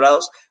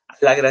acostumbrados a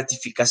la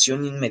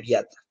gratificación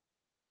inmediata.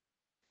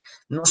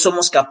 No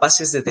somos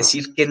capaces de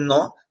decir que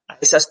no a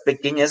esas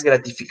pequeñas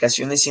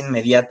gratificaciones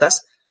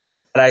inmediatas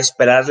para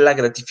esperar la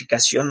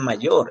gratificación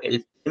mayor,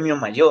 el premio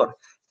mayor.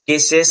 ¿Qué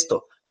es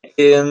esto?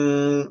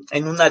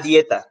 En una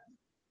dieta,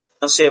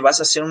 no sé, vas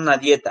a hacer una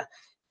dieta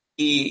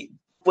y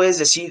puedes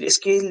decir, es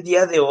que el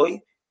día de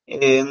hoy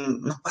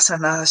no pasa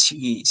nada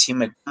si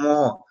me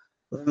como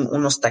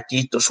unos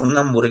taquitos,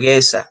 una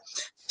hamburguesa,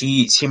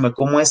 si me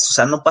como esto, o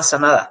sea, no pasa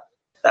nada.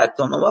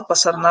 Exacto, no va a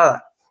pasar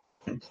nada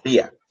en el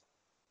día.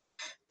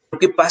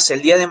 ¿Qué pasa?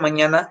 El día de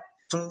mañana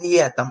es un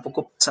día,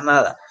 tampoco pasa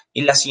nada.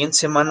 Y la siguiente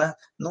semana,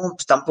 no,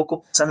 pues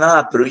tampoco pasa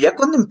nada. Pero ya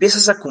cuando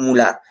empiezas a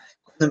acumular,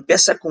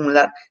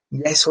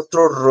 ya es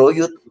otro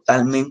rollo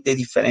totalmente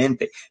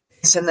diferente.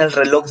 Piensa en el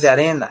reloj de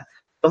arena.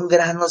 Son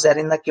granos de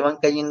arena que van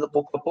cayendo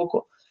poco a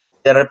poco.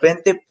 De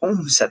repente,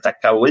 pum, se te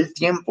acabó el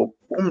tiempo.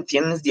 Pum,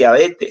 tienes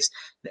diabetes.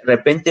 De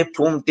repente,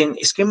 pum,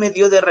 es que me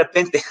dio de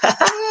repente.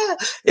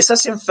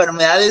 Esas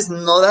enfermedades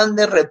no dan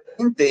de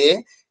repente,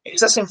 ¿eh?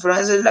 Esas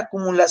enfermedades es la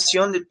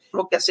acumulación de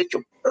todo lo que has hecho,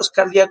 los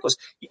cardíacos.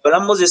 Y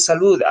hablamos de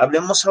salud,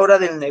 hablemos ahora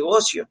del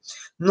negocio.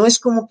 No es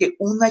como que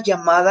una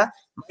llamada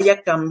vaya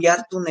a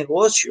cambiar tu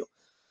negocio.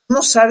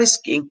 No sabes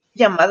en qué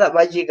llamada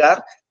va a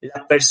llegar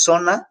la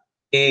persona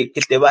que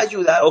te va a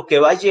ayudar o que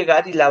va a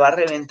llegar y la va a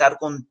reventar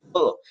con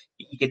todo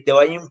y que te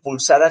vaya a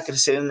impulsar a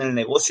crecer en el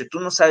negocio. Tú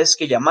no sabes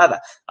qué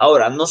llamada.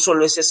 Ahora, no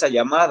solo es esa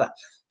llamada,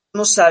 tú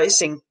no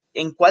sabes en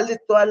cuál de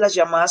todas las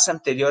llamadas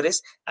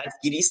anteriores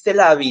adquiriste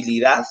la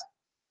habilidad,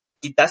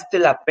 quitaste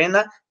la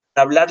pena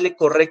para hablarle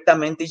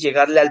correctamente y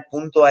llegarle al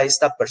punto a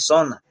esta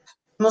persona.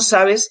 No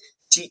sabes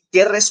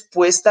qué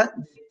respuesta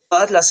de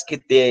todas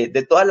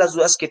las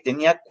dudas que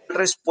tenía, cuál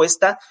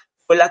respuesta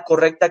fue la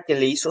correcta que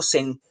le hizo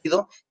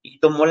sentido y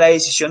tomó la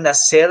decisión de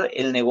hacer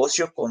el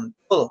negocio con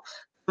todo.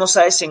 No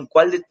sabes en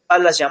cuál de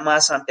todas las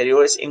llamadas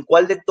anteriores, en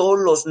cuál de todos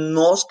los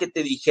nos que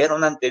te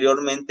dijeron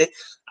anteriormente,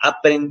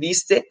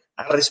 aprendiste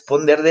a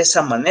responder de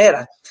esa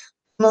manera.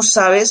 No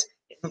sabes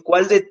en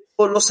cuál de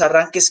todos los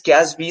arranques que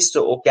has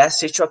visto o que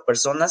has hecho a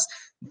personas,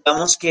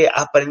 digamos que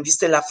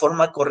aprendiste la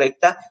forma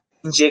correcta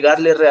en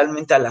llegarle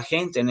realmente a la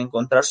gente, en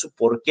encontrar su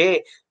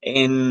porqué,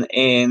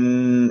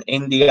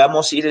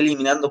 digamos, ir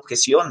eliminando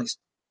objeciones.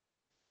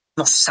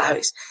 No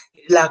sabes,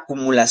 la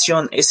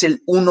acumulación es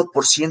el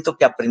 1%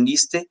 que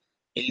aprendiste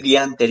el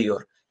día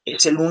anterior,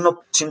 es el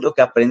 1%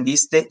 que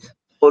aprendiste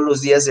todos los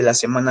días de la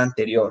semana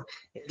anterior,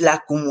 la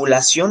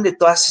acumulación de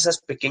todas esas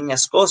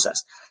pequeñas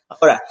cosas.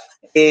 Ahora,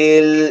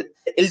 el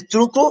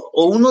truco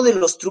o uno de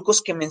los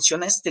trucos que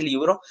menciona este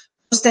libro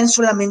no está en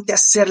solamente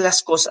hacer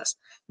las cosas,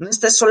 no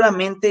está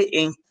solamente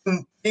en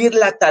cumplir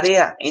la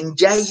tarea, en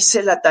ya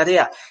hice la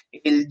tarea,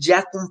 el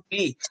ya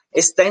cumplí,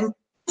 está en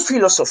tu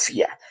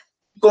filosofía.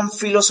 Con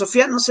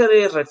filosofía no se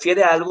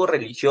refiere a algo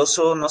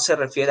religioso, no se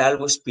refiere a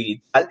algo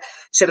espiritual,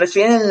 se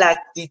refiere a la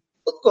actitud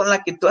con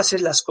la que tú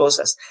haces las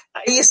cosas.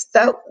 Ahí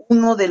está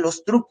uno de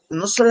los trucos,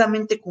 no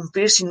solamente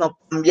cumplir, sino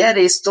cambiar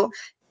esto,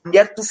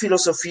 cambiar tu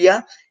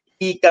filosofía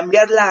y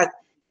cambiar la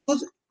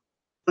actitud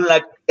con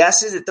la que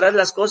haces detrás de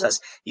las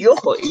cosas. Y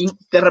ojo, y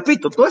te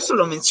repito, todo esto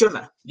lo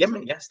menciona, ya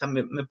hasta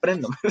me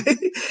prendo.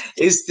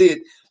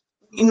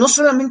 Y no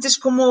solamente es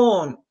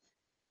como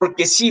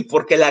porque sí,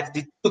 porque la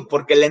actitud,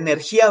 porque la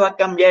energía va a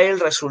cambiar el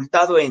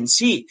resultado en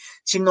sí,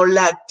 sino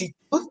la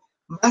actitud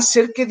va a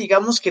hacer que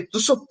digamos que tú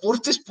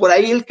soportes por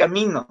ahí el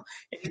camino,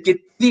 el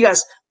que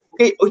digas,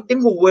 ok, hoy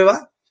tengo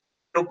hueva,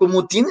 pero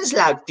como tienes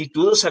la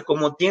actitud, o sea,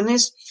 como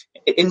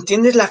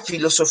entiendes la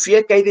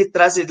filosofía que hay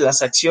detrás de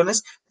las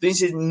acciones, tú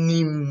dices,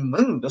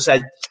 o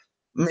sea,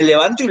 me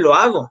levanto y lo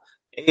hago.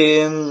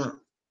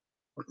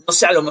 O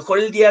sea, a lo mejor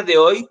el día de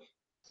hoy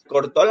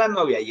cortó a la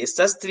novia y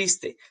estás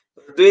triste,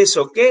 pero tú dices,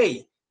 ok,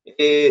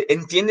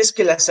 entiendes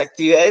que las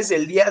actividades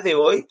del día de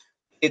hoy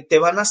te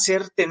van a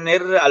hacer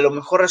tener a lo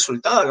mejor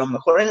resultado, a lo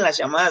mejor en las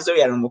llamadas de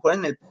hoy, a lo mejor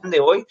en el plan de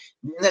hoy,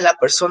 viene la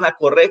persona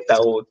correcta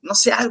o no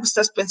sé, algo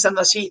estás pensando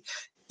así.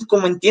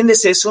 Como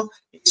entiendes eso,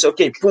 es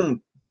ok,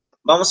 pum,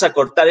 vamos a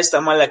cortar esta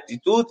mala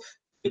actitud,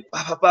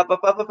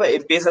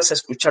 empiezas a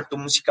escuchar tu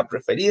música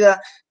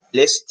preferida,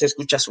 te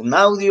escuchas un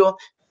audio,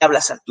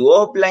 hablas a tu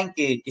offline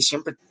que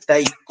siempre está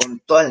ahí con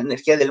toda la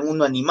energía del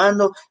mundo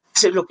animando,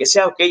 haces lo que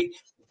sea, ok,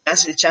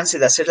 das el chance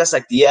de hacer las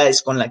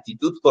actividades con la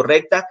actitud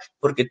correcta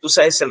porque tú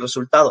sabes el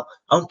resultado,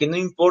 aunque no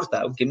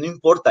importa,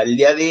 el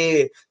día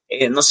de,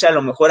 no sé, a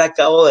lo mejor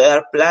acabo de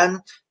dar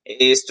plan,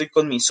 estoy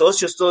con mis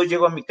socios, todo,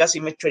 llego a mi casa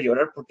y me echo a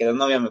llorar porque la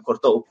novia me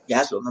cortó,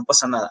 ya hazlo, no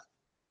pasa nada.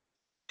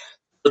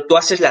 Pero tú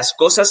haces las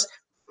cosas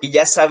y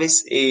ya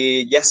sabes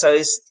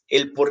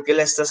el por qué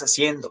la estás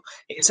haciendo.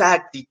 Esa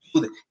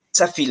actitud,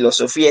 esa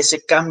filosofía,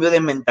 ese cambio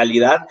de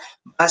mentalidad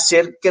va a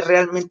hacer que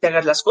realmente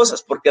hagas las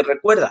cosas, porque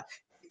recuerda,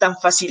 es tan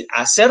fácil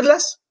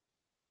hacerlas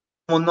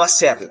como no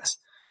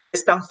hacerlas.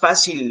 Es tan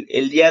fácil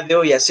el día de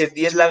hoy hacer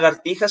 10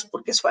 lagartijas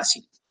porque es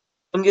fácil.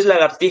 Son 10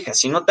 lagartijas.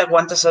 Si no te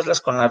aguantas,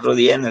 hazlas con la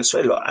rodilla en el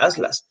suelo.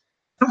 Hazlas.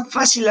 Tan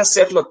fácil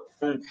hacerlo,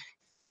 tan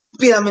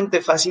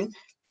rápidamente fácil.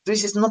 Tú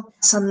dices, no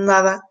pasa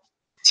nada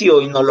si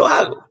hoy no lo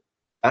hago.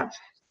 ¿Ah?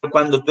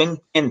 Cuando tú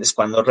entiendes,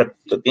 cuando,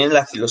 repito, tienes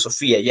la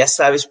filosofía, ya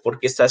sabes por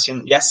qué estás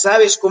haciendo, ya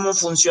sabes cómo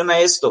funciona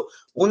esto.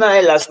 Una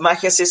de las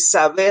magias es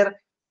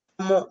saber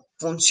cómo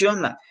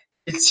funciona.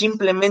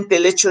 Simplemente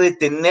el hecho de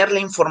tener la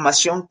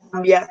información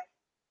cambia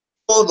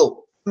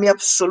todo, cambia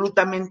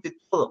absolutamente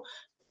todo.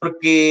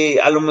 Porque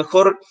a lo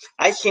mejor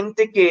hay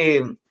gente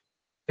que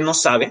no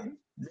sabe.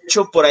 De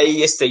hecho, por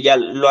ahí ya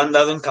lo han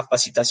dado en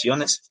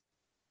capacitaciones.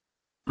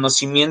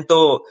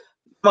 Conocimiento,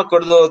 no me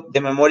acuerdo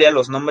de memoria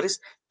los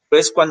nombres, pero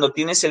es cuando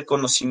tienes el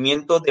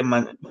conocimiento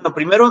bueno,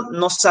 primero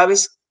no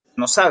sabes,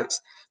 no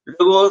sabes.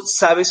 Luego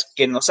sabes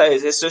que no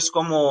sabes. Eso es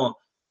como,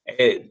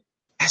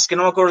 es que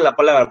no me acuerdo la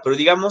palabra, pero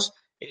digamos,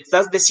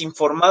 estás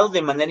desinformado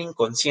de manera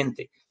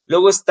inconsciente.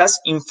 Luego estás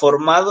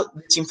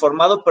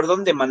desinformado,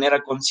 perdón, de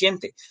manera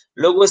consciente.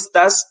 Luego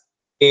estás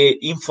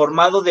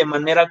informado de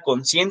manera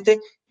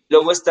consciente.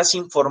 Luego estás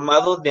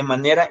informado de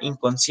manera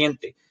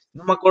inconsciente.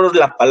 No me acuerdo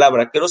la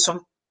palabra, creo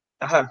son,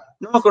 ajá,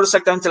 no me acuerdo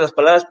exactamente las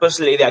palabras, pero es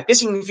la idea. ¿Qué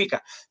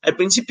significa? Al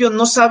principio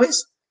no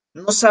sabes,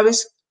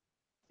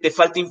 te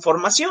falta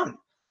información,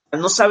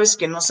 no sabes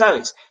que no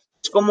sabes.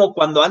 Es como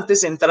cuando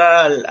antes de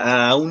entrar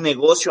a un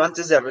negocio,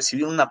 antes de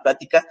recibir una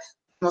plática,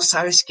 no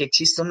sabes que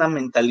existe una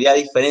mentalidad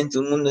diferente,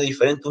 un mundo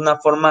diferente, una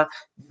forma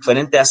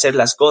diferente de hacer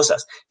las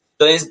cosas.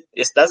 Entonces,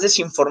 estás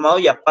desinformado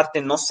y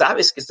aparte no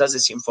sabes que estás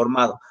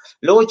desinformado.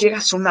 Luego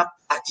llegas a una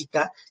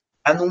plática,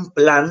 dan un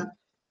plan,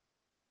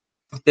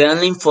 te dan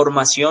la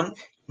información.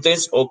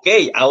 Entonces, ok,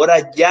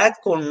 ahora ya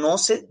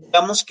conoces,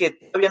 digamos que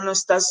todavía no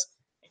estás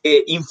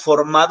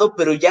informado,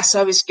 pero ya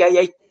sabes que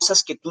hay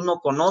cosas que tú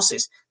no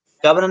conoces.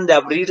 Acaban de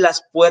abrir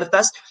las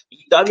puertas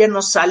y todavía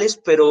no sales,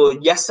 pero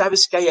ya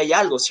sabes que hay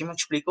algo, ¿sí me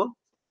explico?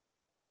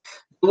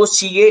 Luego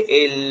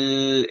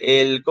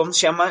sigue ¿cómo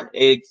se llama?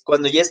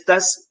 Cuando ya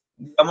estás,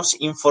 digamos,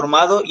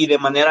 informado y de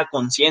manera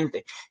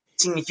consciente. ¿Qué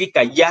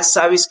significa? Ya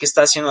sabes que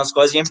estás haciendo las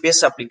cosas, ya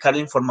empiezas a aplicar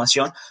la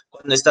información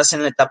cuando estás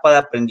en la etapa de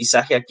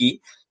aprendizaje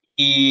aquí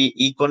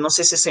y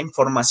conoces esa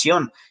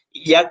información.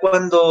 Y ya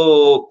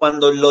cuando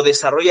lo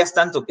desarrollas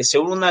tanto que se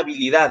vuelve una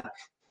habilidad,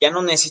 ya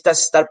no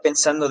necesitas estar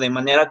pensando de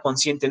manera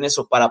consciente en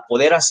eso para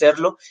poder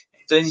hacerlo,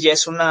 entonces ya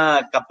es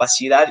una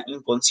capacidad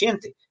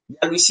inconsciente.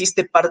 Ya lo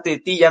hiciste parte de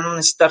ti, ya no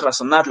necesitas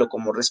razonarlo,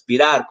 como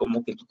respirar,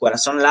 como que tu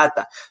corazón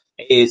lata.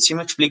 ¿Sí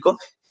me explico?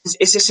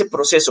 Es ese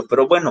proceso,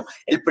 pero bueno,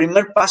 el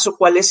primer paso,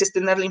 ¿cuál es? Es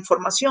tener la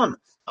información.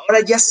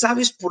 Ahora ya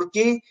sabes por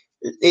qué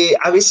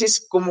a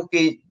veces como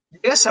que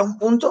llegas a un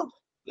punto,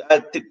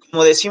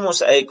 como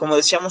decíamos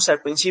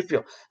al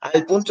principio,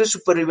 al punto de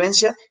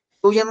supervivencia,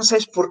 tú ya no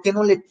sabes por qué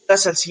no le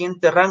das al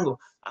siguiente rango.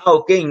 Ah,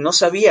 ok, no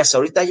sabías,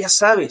 ahorita ya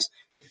sabes,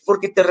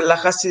 porque te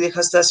relajaste y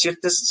dejaste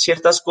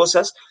ciertas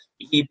cosas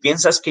y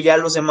piensas que ya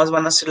los demás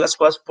van a hacer las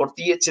cosas por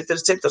ti, etcétera,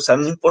 etcétera. O sea,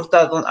 no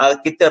importa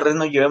a qué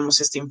terreno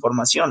llevemos esta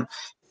información.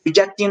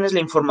 Ya tienes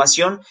la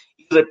información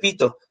y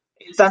repito,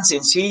 es tan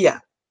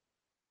sencilla,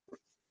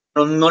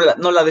 pero no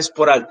la des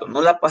por alto,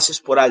 no la pases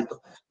por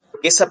alto,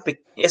 porque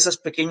esas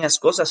pequeñas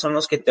cosas son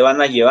los que te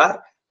van a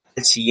llevar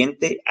al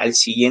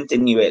siguiente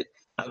nivel.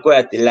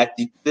 Acuérdate, la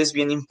actitud es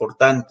bien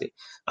importante.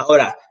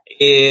 Ahora,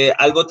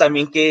 algo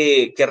también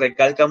que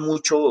recalca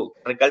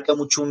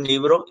mucho un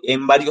libro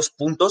en varios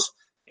puntos,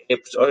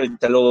 pues,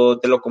 te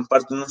lo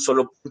comparto en un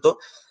solo punto,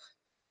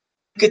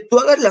 que tú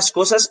hagas las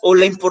cosas o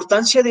la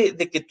importancia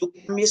de que tú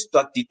cambies tu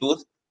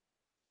actitud.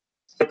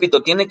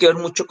 Repito, tiene que ver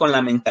mucho con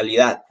la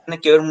mentalidad,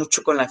 tiene que ver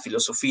mucho con la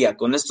filosofía,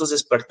 con estos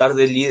despertar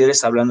de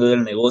líderes hablando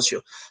del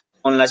negocio,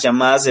 con las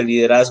llamadas de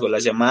liderazgo,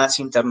 las llamadas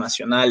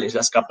internacionales,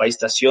 las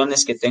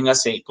capacitaciones que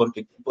tengas con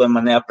tu equipo de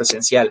manera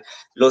presencial,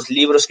 los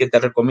libros que te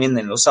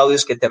recomienden, los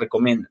audios que te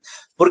recomiendan.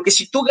 Porque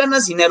si tú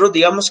ganas dinero,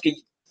 digamos que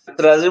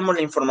traslademos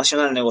la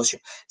información al negocio.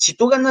 Si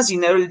tú ganas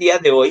dinero el día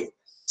de hoy,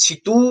 si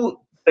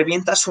tú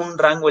revientas un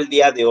rango el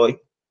día de hoy,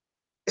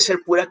 es ser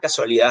pura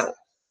casualidad.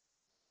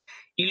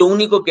 Y lo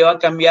único que va a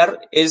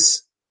cambiar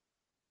es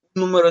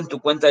un número en tu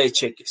cuenta de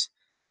cheques.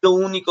 Lo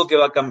único que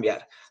va a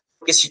cambiar.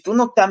 Porque si tú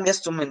no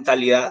cambias tu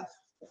mentalidad,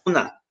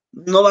 una,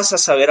 no vas a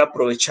saber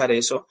aprovechar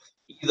eso.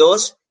 Y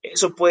dos,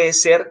 eso puede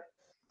ser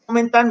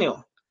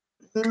momentáneo.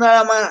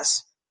 Nada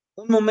más.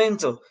 Un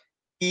momento.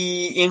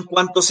 Y en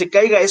cuanto se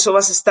caiga eso,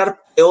 vas a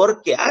estar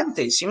peor que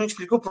antes. ¿Sí me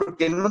explico?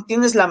 Porque no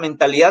tienes la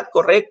mentalidad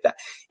correcta.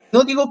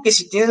 No digo que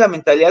si tienes la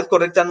mentalidad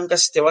correcta nunca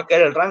se te va a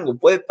caer el rango.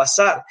 Puede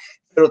pasar.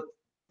 Pero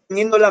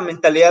teniendo la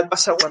mentalidad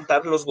vas a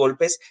aguantar los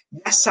golpes,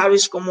 ya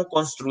sabes cómo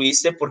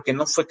construiste porque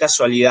no fue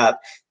casualidad.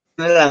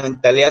 Tienes la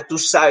mentalidad, tú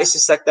sabes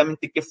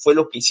exactamente qué fue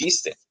lo que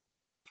hiciste.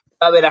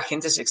 Puede haber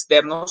agentes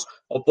externos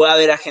o puede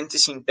haber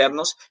agentes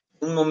internos,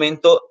 en un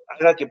momento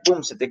haga que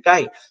pum, se te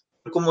cae.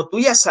 Pero como tú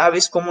ya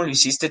sabes cómo lo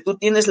hiciste, tú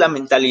tienes la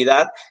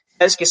mentalidad,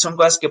 sabes que son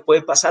cosas que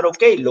pueden pasar,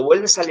 ok, lo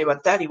vuelves a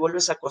levantar y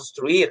vuelves a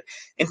construir.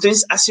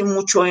 Entonces hace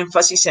mucho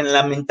énfasis en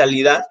la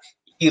mentalidad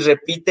y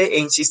repite e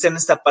insiste en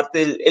esta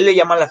parte, él le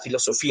llama la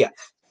filosofía,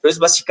 pero es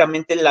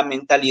básicamente la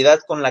mentalidad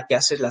con la que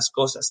haces las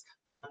cosas.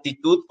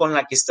 actitud con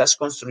la que estás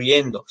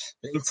construyendo,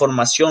 la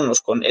información,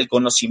 el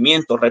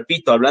conocimiento,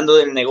 repito, hablando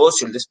del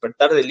negocio, el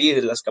despertar de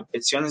líderes, las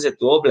capacitaciones de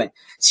tu offline.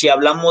 Si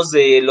hablamos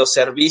de los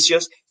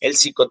servicios, el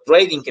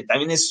psicotrading, que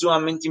también es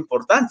sumamente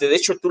importante. De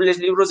hecho, tú lees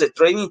libros de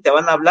trading y te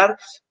van a hablar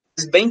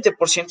es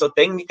 20%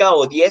 técnica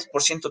o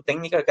 10%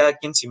 técnica, cada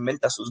quien se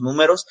inventa sus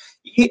números,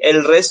 y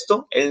el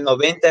resto, el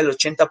 90, el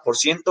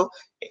 80%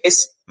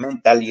 es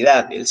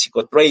mentalidad, el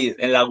psicotrading,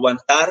 el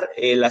aguantar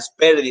las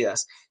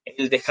pérdidas,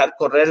 el dejar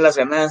correr las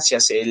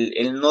ganancias,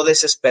 el no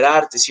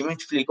desesperarte, ¿sí me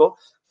explico?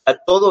 A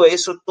todo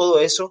eso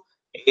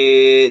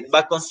va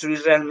a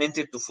construir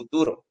realmente tu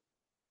futuro.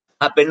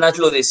 Apenas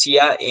lo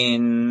decía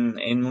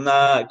en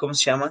una, ¿cómo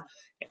se llama?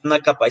 En una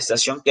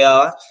capacitación que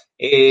daba,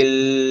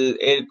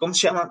 ¿cómo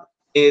se llama?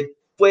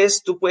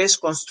 Tú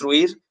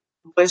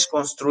puedes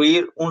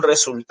construir un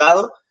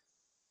resultado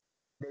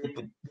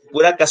de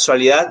pura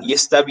casualidad y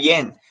está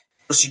bien.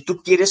 Pero si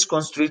tú quieres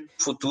construir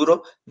tu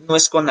futuro, no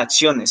es con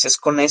acciones, es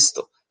con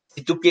esto.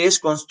 Si tú quieres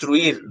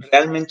construir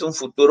realmente un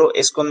futuro,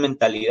 es con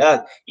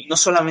mentalidad. Y no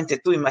solamente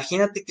tú,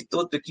 imagínate que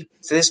todo tu equipo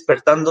esté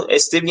despertando,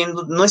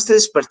 no este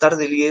despertar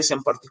de líderes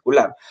en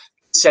particular,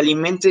 se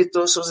alimente de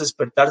todos esos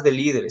despertar de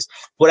líderes.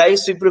 Por ahí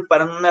estoy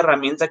preparando una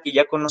herramienta que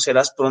ya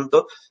conocerás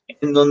pronto,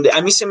 en donde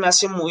a mí se me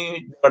hace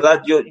muy, de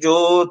verdad,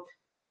 yo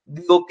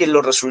digo que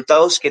los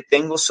resultados que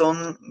tengo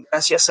son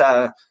gracias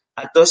a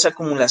toda esa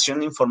acumulación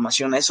de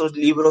información, a esos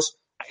libros,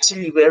 a ese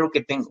librero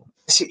que tengo.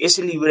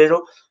 Ese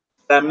librero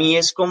para mí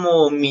es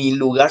como mi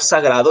lugar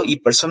sagrado y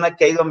persona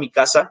que ha ido a mi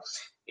casa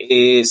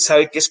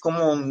sabe que es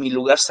como mi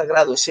lugar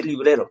sagrado, ese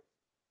librero.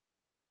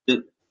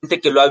 La gente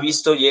que lo ha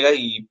visto llega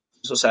y,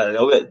 pues, o sea,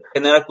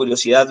 genera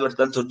curiosidad ver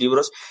tantos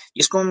libros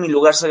y es como mi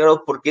lugar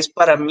sagrado porque es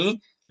para mí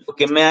lo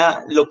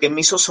que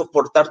me hizo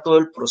soportar todo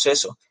el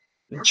proceso.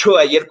 De hecho,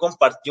 ayer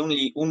compartí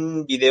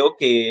un video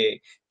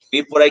que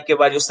vi por ahí que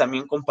varios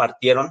también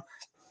compartieron.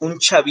 Un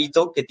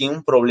chavito que tiene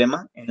un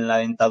problema en la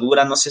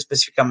dentadura, no sé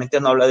específicamente,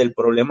 no habla del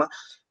problema,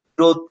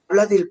 pero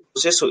habla del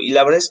proceso y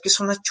la verdad es que es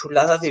una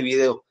chulada de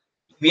video.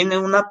 Viene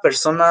una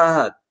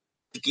persona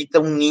chiquita,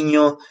 un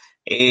niño,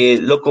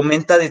 lo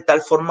comenta de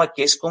tal forma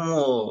que es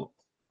como,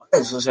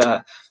 pues, o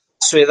sea,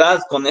 su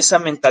edad con esa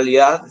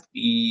mentalidad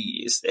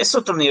y es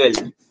otro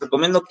nivel.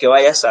 Recomiendo que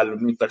vayas a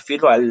mi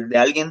perfil o al de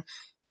alguien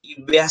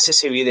y veas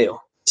ese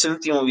video. Es el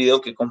último video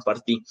que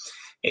compartí.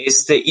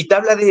 Y te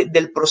habla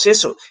del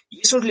proceso.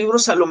 Y esos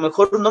libros a lo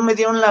mejor no me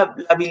dieron la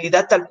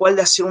habilidad tal cual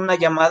de hacer una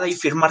llamada y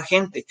firmar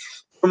gente,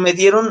 pero me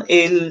dieron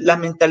la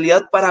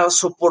mentalidad para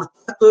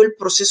soportar todo el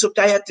proceso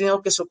que haya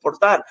tenido que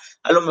soportar.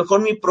 A lo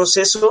mejor mi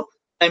proceso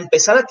a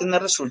empezar a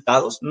tener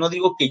resultados, no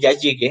digo que ya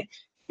llegué,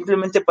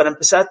 simplemente para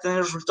empezar a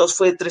tener resultados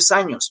fue de 3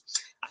 años.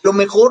 A lo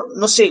mejor,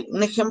 no sé,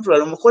 un ejemplo, a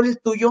lo mejor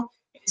el tuyo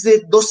es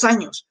de 2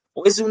 años,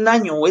 o es de 1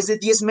 año, o es de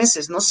 10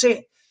 meses, no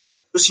sé.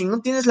 Pero si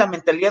no tienes la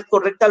mentalidad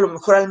correcta, a lo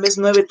mejor al mes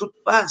 9 tú te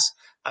vas,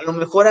 a lo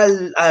mejor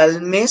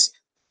al mes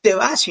te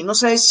vas y no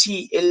sabes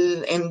si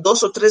en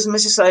 2 o 3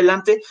 meses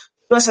adelante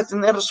vas a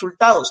tener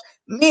resultados.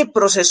 Mi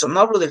proceso, no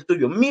hablo del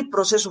tuyo, mi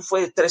proceso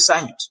fue de 3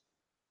 años.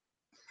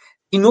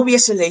 Si no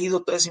hubiese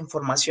leído toda esa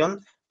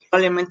información,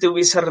 probablemente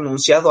hubiese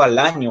renunciado al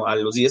año, a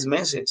los 10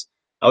 meses.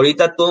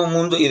 Ahorita todo el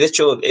mundo, y de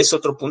hecho es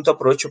otro punto,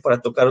 aprovecho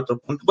para tocar otro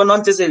punto. Bueno,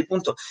 antes del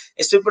punto,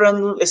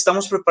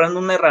 estamos preparando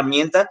una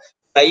herramienta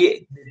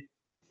ahí,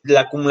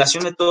 la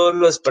acumulación de todos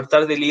los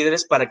despertar de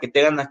líderes para que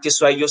tengan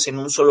acceso a ellos en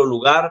un solo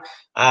lugar,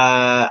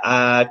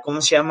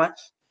 ¿cómo se llama?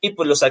 Y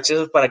pues los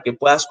accesos para que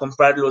puedas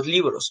comprar los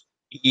libros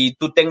y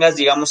tú tengas,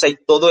 digamos, ahí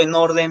todo en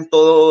orden,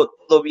 todo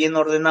bien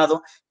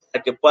ordenado,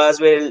 para que puedas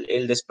ver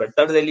el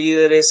despertar de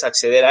líderes,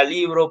 acceder al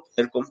libro,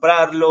 poder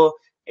comprarlo,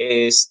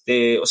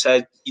 o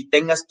sea, y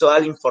tengas toda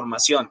la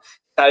información.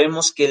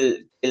 Sabemos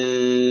que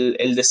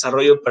el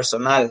desarrollo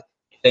personal,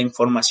 la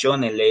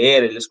información, el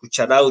leer, el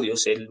escuchar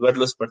audios, el ver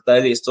los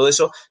despertares, todo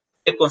eso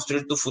puede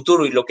construir tu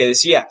futuro. Y lo que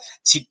decía,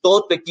 si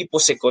todo tu equipo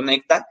se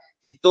conecta,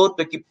 esto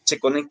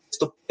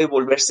puede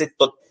volverse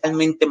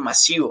totalmente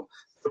masivo,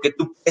 porque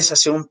tú puedes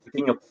hacer un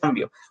pequeño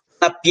cambio.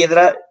 Una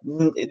piedra,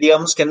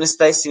 digamos que no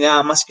está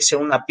destinada más que ser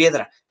una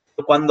piedra.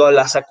 Pero cuando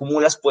las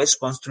acumulas puedes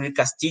construir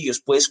castillos,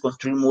 puedes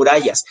construir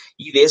murallas,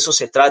 y de eso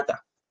se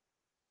trata,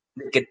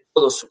 de que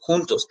todos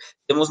juntos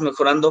estemos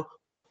mejorando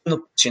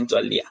 1%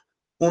 al día.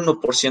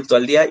 1%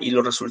 al día y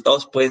los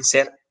resultados pueden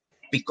ser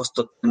épicos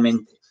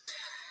totalmente.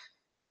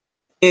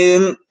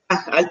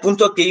 Al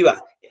punto que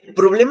iba. El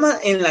problema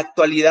en la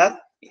actualidad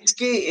es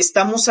que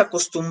estamos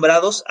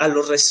acostumbrados a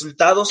los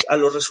resultados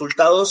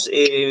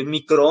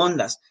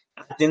microondas,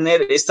 a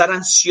estar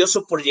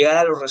ansioso por llegar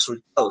a los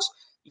resultados.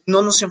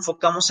 No nos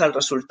enfocamos al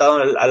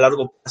resultado a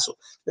largo plazo.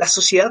 La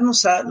sociedad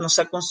nos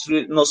ha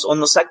construido,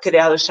 nos ha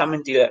creado esa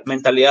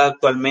mentalidad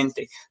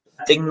actualmente.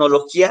 La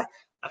tecnología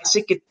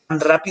hace que tan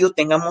rápido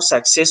tengamos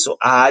acceso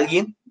a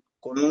alguien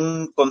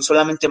con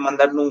solamente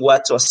mandarle un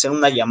WhatsApp o hacer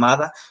una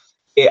llamada,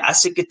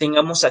 hace que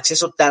tengamos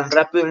acceso tan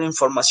rápido a la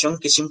información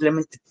que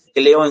simplemente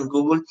te leo en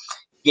Google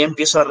y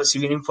empiezo a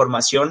recibir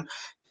información.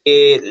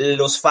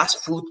 Los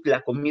fast food,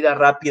 la comida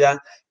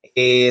rápida,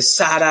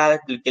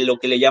 Zara, lo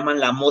que le llaman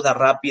la moda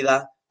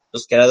rápida,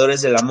 los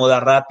creadores de la moda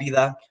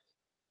rápida,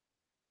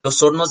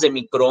 los hornos de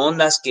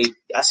microondas que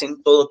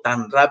hacen todo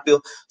tan rápido.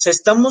 O sea,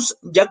 estamos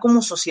ya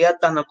como sociedad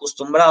tan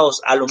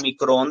acostumbrados a los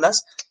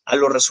microondas, a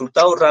los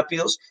resultados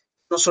rápidos,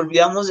 nos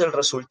olvidamos del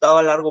resultado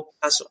a largo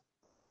plazo.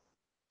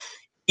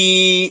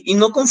 Y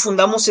no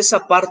confundamos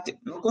esa parte,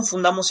 no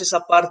confundamos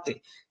esa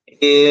parte.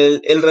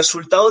 El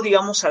resultado,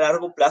 digamos, a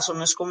largo plazo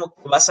no es como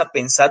que vas a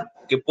pensar,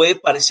 que puede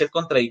parecer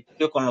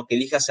contradictorio con lo que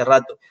dije hace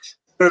rato,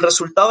 pero el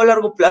resultado a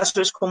largo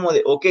plazo es como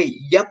de, ok,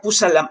 ya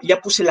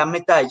puse la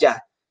meta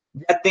allá,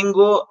 ya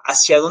tengo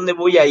hacia dónde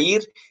voy a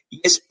ir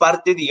y es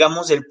parte,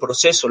 digamos, del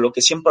proceso, lo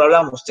que siempre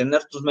hablamos,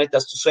 tener tus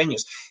metas, tus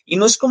sueños. Y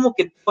no es como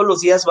que todos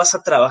los días vas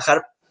a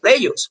trabajar por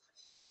ellos,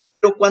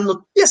 pero cuando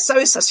tú ya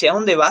sabes hacia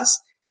dónde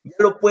vas, ya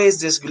lo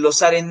puedes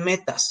desglosar en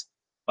metas,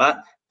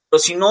 ¿va? Pero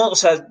si no, o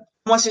sea,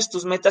 ¿cómo haces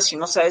tus metas si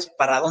no sabes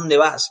para dónde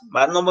vas?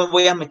 ¿Va? No me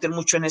voy a meter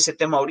mucho en ese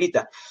tema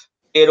ahorita,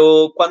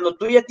 pero cuando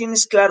tú ya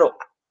tienes claro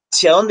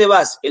hacia dónde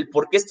vas, el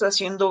por qué estás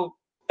haciendo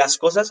las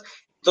cosas,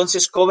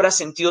 entonces cobra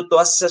sentido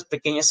todas esas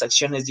pequeñas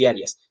acciones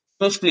diarias.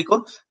 ¿Me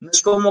explico? No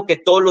es como que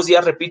todos los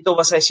días, repito,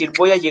 vas a decir,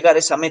 voy a llegar a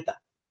esa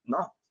meta.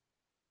 No,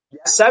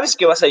 ya sabes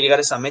que vas a llegar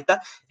a esa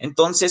meta,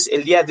 entonces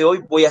el día de hoy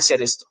voy a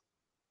hacer esto.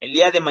 El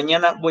día de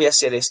mañana voy a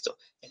hacer esto.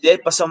 El día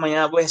del pasado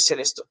mañana voy a hacer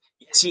esto.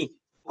 Y así,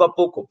 poco a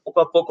poco,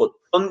 poco a poco.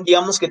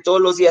 Digamos que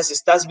todos los días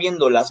estás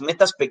viendo las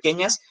metas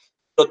pequeñas,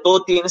 pero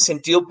todo tiene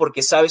sentido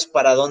porque sabes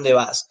para dónde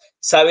vas.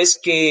 Sabes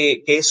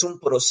que es un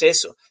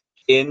proceso,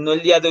 que no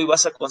el día de hoy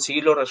vas a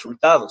conseguir los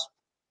resultados.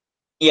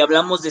 Y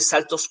hablamos de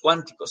saltos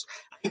cuánticos.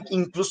 Hay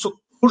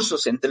incluso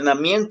cursos,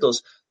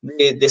 entrenamientos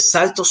de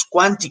saltos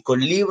cuánticos,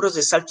 libros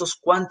de saltos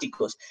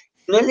cuánticos.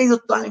 No he leído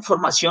toda la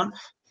información,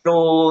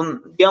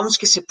 pero digamos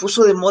que se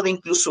puso de moda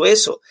incluso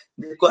eso,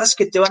 de cosas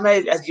que te van a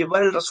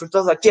llevar el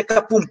resultado de aquí a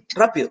acá, pum,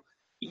 rápido.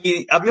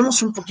 Y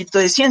hablemos un poquito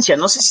de ciencia.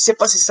 No sé si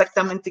sepas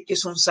exactamente qué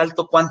es un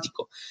salto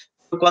cuántico.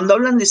 Pero cuando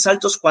hablan de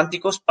saltos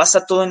cuánticos,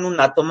 pasa todo en un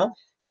átomo.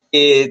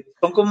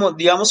 Son como,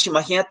 digamos,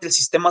 imagínate el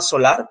sistema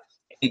solar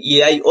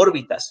y hay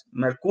órbitas.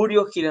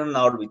 Mercurio gira en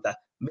una órbita,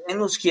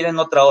 Venus gira en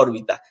otra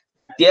órbita,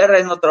 Tierra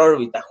en otra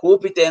órbita,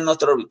 Júpiter en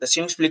otra órbita. ¿Sí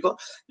me explico?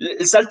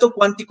 El salto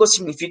cuántico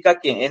significa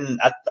que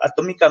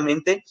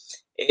atómicamente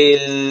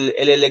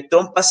el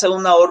electrón pasa de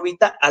una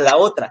órbita a la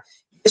otra.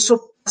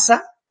 Eso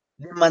pasa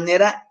de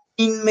manera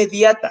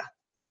inmediata.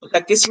 O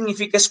sea, ¿qué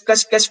significa? Es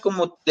casi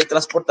como de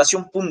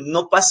transportación, pum,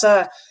 no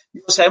pasa.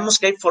 Sabemos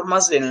que hay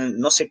formas de,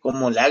 no sé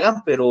cómo le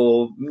hagan,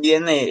 pero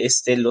miden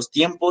los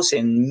tiempos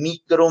en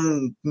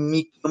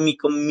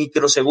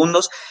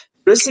microsegundos.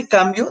 Pero ese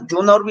cambio de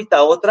una órbita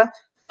a otra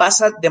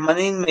pasa de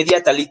manera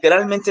inmediata.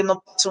 Literalmente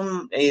no pasa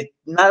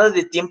nada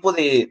de tiempo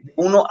de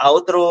uno a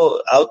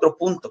otro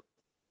punto.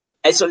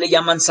 A eso le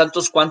llaman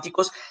saltos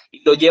cuánticos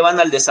y lo llevan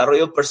al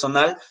desarrollo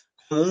personal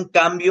como un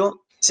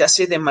cambio que se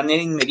hace de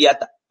manera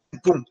inmediata.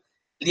 ¡Pum!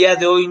 El día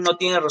de hoy no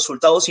tiene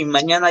resultados y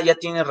mañana ya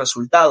tiene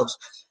resultados.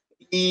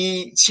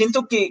 Y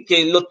siento que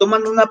lo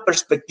toman una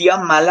perspectiva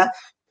mala,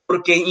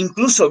 porque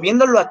incluso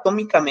viéndolo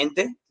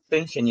atómicamente, soy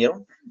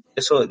ingeniero,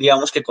 eso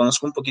digamos que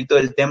conozco un poquito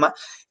del tema,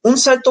 un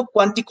salto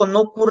cuántico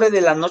no ocurre de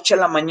la noche a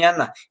la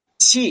mañana.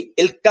 Sí,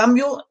 el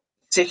cambio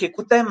se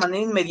ejecuta de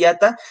manera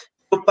inmediata,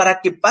 pero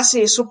para que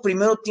pase eso,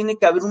 primero tiene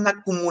que haber una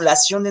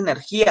acumulación de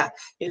energía.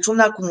 Es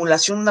una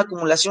acumulación,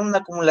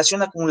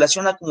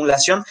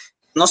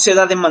 no se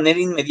da de manera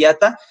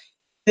inmediata.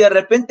 De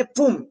repente,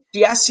 ¡pum!,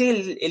 te hace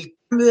el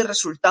cambio de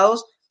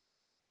resultados.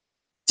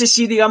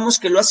 Sí, digamos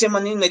que lo hace de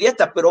manera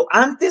inmediata, pero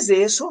antes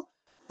de eso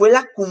fue la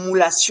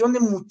acumulación de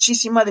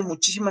muchísima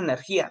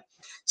energía.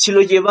 Si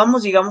lo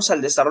llevamos, digamos,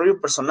 al desarrollo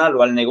personal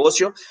o al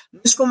negocio,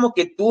 no es como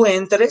que tú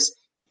entres,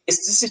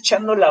 estés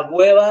echando la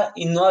hueva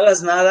y no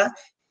hagas nada,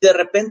 y de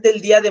repente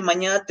el día de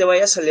mañana te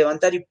vayas a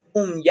levantar y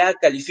 ¡pum!, ya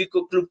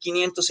califico Club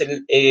 500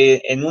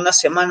 en una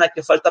semana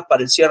que falta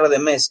para el cierre de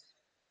mes.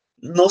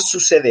 No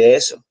sucede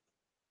eso.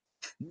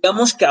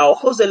 Digamos que a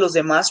ojos de los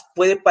demás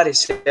puede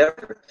parecer,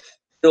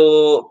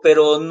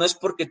 pero no es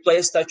porque tú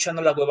hayas estado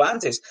echando la hueva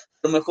antes.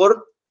 A lo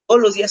mejor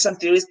todos los días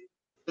anteriores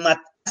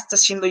mataste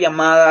haciendo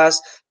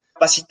llamadas,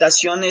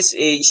 capacitaciones,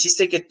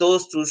 hiciste que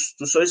todos tus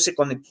socios se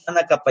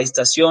conectaran a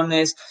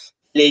capacitaciones,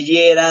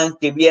 leyeran,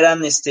 que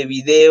vieran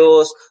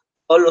videos,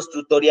 todos los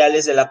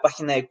tutoriales de la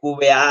página de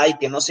QVA y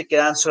que no se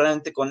quedaran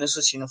solamente con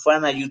eso, sino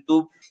fueran a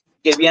YouTube,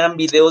 que vieran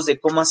videos de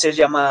cómo hacer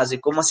llamadas,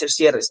 de cómo hacer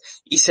cierres,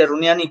 y se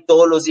reunían y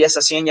todos los días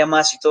hacían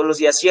llamadas y todos los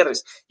días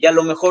cierres. Y a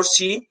lo mejor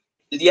sí,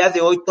 el día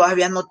de hoy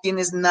todavía no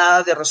tienes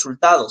nada de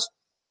resultados,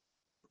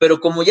 pero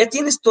como ya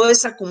tienes toda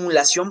esa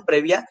acumulación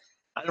previa,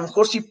 a lo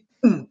mejor si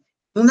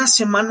una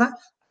semana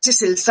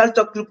haces el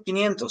salto a Club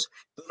 500.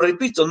 Pero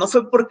repito, no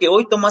fue porque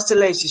hoy tomaste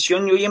la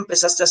decisión y hoy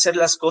empezaste a hacer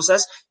las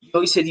cosas y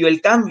hoy se dio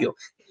el cambio.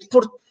 Es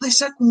por toda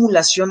esa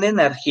acumulación de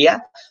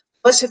energía,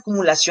 toda esa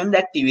acumulación de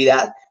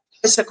actividad,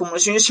 esa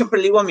acumulación. Yo siempre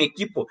le digo a mi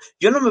equipo,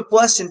 yo no me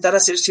puedo sentar a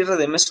hacer cierre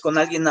de mes con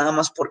alguien nada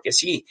más porque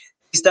sí.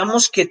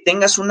 Necesitamos que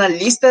tengas una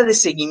lista de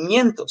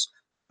seguimientos.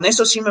 con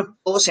eso sí me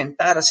puedo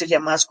sentar, hacer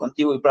llamadas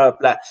contigo y bla, bla,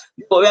 bla.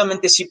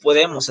 Obviamente sí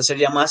podemos hacer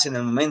llamadas en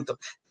el momento.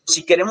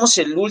 Si queremos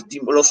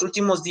los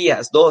últimos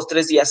días, 2,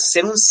 3 días,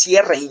 hacer un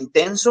cierre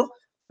intenso,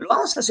 lo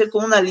vamos a hacer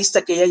con una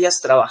lista que ya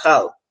hayas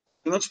trabajado.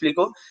 ¿Sí me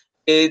explico?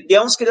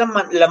 Digamos que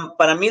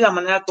para mí la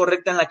manera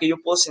correcta en la que yo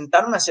puedo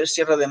sentarme a hacer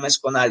cierre de mes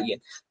con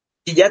alguien.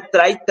 Y ya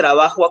trae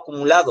trabajo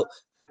acumulado.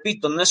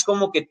 Repito, no es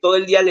como que todo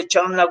el día le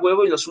echaron la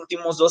huevo y los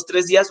últimos 2,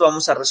 3 días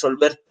vamos a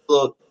resolver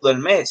todo el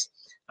mes.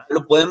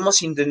 Lo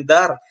podemos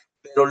intentar,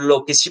 pero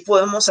lo que sí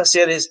podemos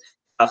hacer es,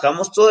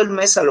 trabajamos todo el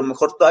mes, a lo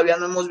mejor todavía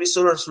no hemos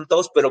visto los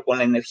resultados, pero con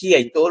la energía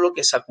y todo lo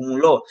que se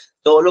acumuló,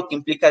 todo lo que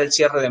implica el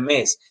cierre de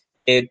mes,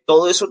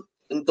 todo eso,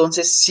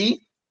 entonces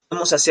sí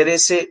podemos hacer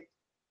ese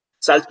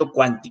salto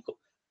cuántico.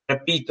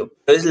 Repito,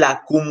 es la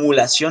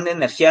acumulación de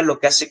energía lo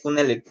que hace que un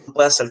electrón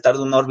pueda saltar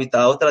de una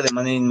órbita a otra de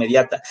manera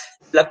inmediata.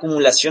 La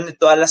acumulación de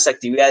todas las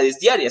actividades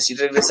diarias. Y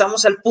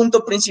regresamos al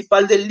punto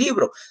principal del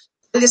libro.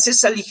 ¿Cuál es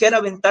esa ligera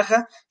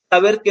ventaja?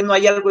 Saber que no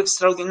hay algo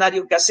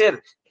extraordinario que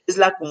hacer. Es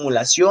la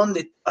acumulación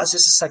de todas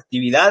esas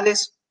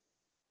actividades,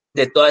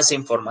 de toda esa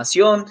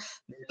información,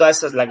 de todas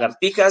esas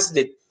lagartijas,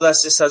 de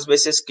todas esas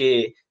veces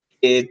que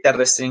te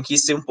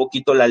restringiste un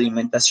poquito la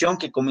alimentación,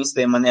 que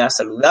comiste de manera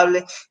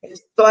saludable,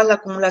 es toda la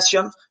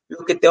acumulación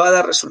lo que te va a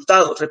dar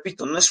resultados.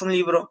 Repito, no es un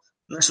libro,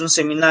 no es un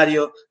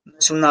seminario, no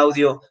es un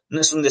audio, no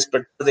es un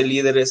despertar de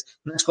líderes,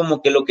 no es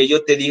como que lo que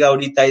yo te diga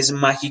ahorita es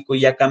mágico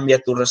y ya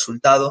cambia tu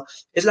resultado,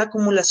 es la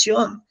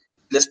acumulación.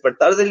 El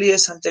despertar de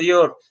líderes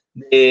anterior,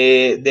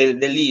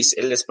 de Liz,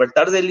 el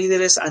despertar de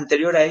líderes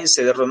anterior a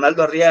ese, de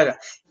Ronaldo Arriaga,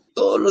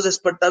 todos los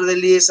despertar de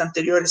líderes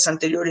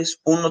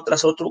anteriores, uno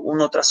tras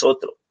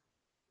otro.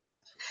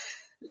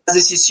 Las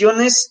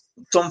decisiones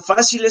son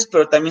fáciles,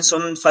 pero también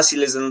son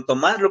fáciles de no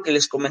tomar. Lo que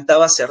les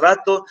comentaba hace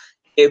rato,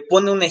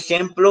 pone un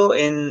ejemplo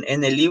en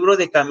el libro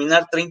de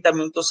caminar 30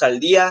 minutos al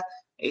día.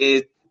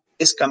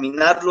 Es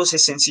caminarlos,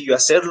 es sencillo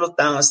hacerlo,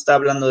 está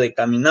hablando de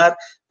caminar,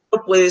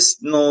 pero puedes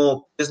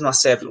no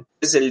hacerlo.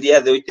 Pues el día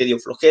de hoy te dio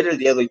flojera, el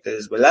día de hoy te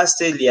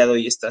desvelaste, el día de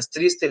hoy estás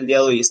triste, el día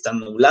de hoy está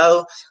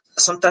nublado.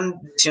 Son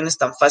decisiones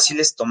tan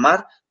fáciles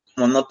tomar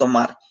como no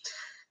tomar.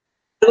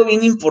 Algo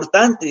bien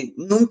importante,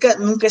 nunca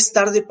es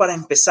tarde para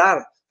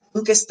empezar.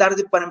 Nunca es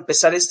tarde para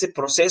empezar este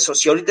proceso.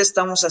 Si ahorita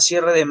estamos a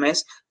cierre de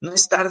mes, no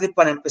es tarde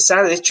para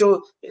empezar. De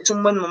hecho, es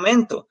un buen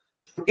momento.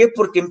 ¿Por qué?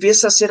 Porque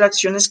empiezas a hacer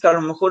acciones que a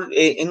lo mejor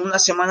en una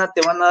semana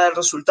te van a dar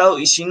resultado.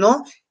 Y si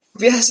no,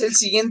 empiezas el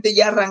siguiente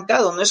ya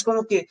arrancado. No es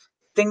como que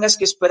tengas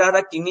que esperar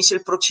a que inicie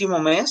el próximo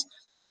mes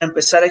para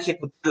empezar a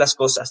ejecutar las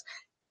cosas.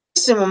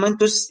 Ese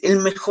momento es el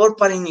mejor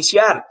para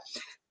iniciar.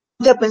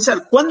 Ponte a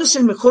pensar, ¿cuándo es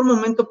el mejor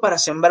momento para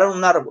sembrar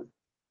un árbol?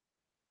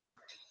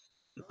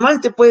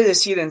 Normal te puede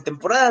decir en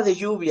temporada de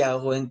lluvia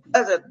o en...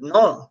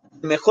 No,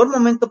 el mejor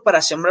momento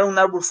para sembrar un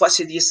árbol fue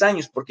hace 10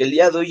 años, porque el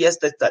día de hoy ya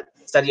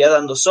estaría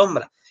dando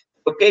sombra.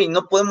 Ok,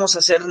 no podemos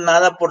hacer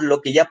nada por lo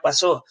que ya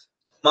pasó.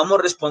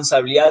 Tomamos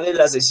responsabilidad de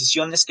las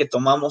decisiones que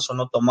tomamos o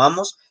no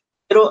tomamos,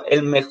 pero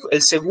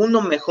el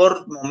segundo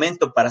mejor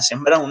momento para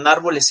sembrar un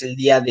árbol es el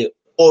día de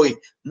hoy,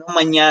 no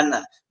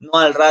mañana, no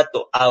al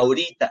rato,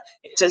 ahorita.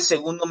 Es el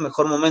segundo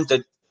mejor momento.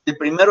 El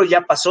primero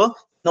ya pasó,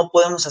 no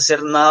podemos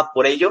hacer nada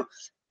por ello.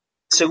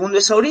 El segundo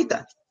es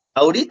ahorita.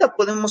 Ahorita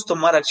podemos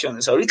tomar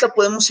acciones, ahorita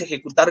podemos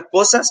ejecutar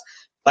cosas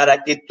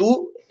para que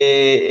tú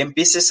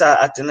empieces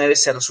a tener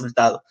ese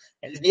resultado.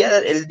 El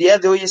día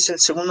de hoy es el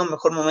segundo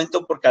mejor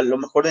momento porque a lo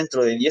mejor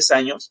dentro de 10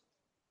 años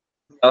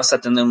vas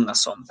a tener una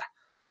sombra.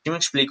 ¿Sí me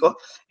explico?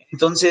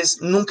 Entonces,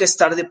 nunca es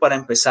tarde para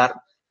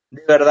empezar.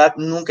 De verdad,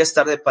 nunca es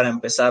tarde para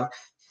empezar.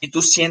 Si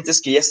tú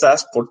sientes que ya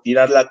estás por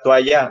tirar la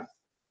toalla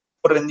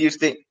o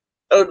rendirte,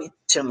 ahorita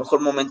es el mejor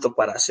momento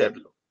para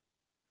hacerlo.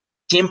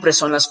 Siempre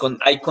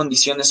hay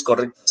condiciones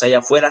correctas allá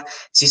afuera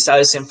si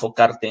sabes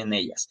enfocarte en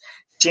ellas.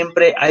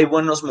 Siempre hay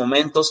buenos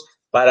momentos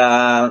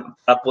para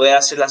poder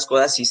hacer las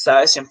cosas si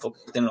sabes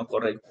enfocarte en lo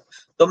correcto.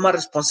 Toma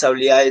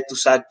responsabilidad de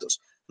tus actos.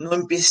 No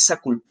empieces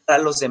a culpar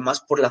a los demás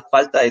por la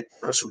falta de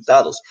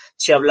resultados.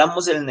 Si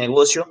hablamos del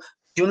negocio,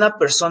 si una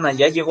persona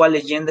ya llegó a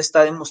leyenda,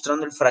 está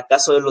demostrando el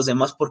fracaso de los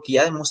demás porque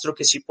ya demostró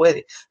que sí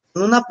puede.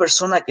 Una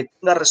persona que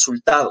tenga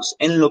resultados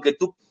en lo que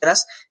tú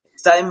quieras,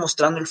 está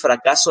demostrando el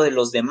fracaso de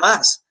los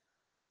demás.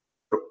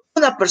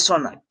 Una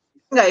persona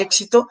que tenga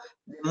éxito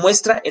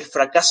demuestra el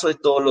fracaso de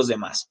todos los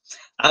demás.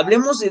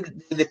 Hablemos de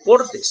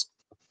deportes.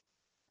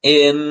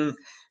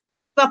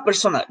 Una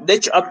persona, de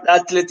hecho,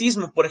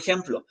 atletismo, por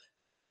ejemplo.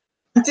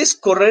 Antes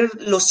correr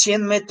los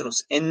 100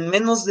 metros en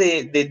menos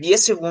de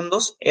 10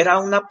 segundos era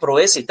una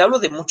proeza. Y te hablo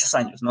de muchos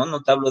años, ¿no?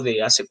 No te hablo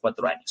de hace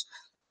 4 años.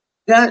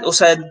 Era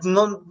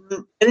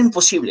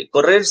imposible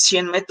correr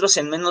 100 metros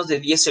en menos de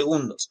 10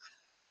 segundos.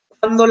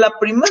 Cuando la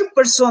primera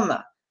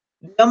persona,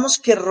 digamos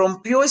que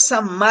rompió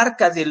esa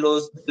marca de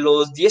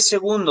los 10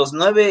 segundos,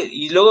 9,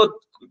 y luego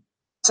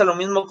pasa lo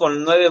mismo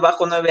con 9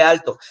 bajo, 9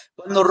 alto.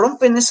 Cuando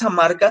rompen esa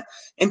marca,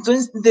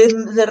 entonces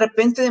de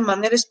repente, de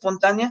manera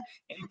espontánea,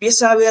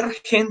 empieza a haber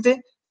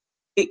gente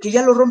que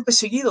ya lo rompe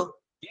seguido.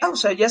 Ya, o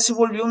sea, ya se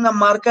volvió una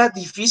marca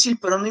difícil,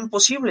 pero no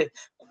imposible.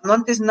 cuando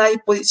antes nadie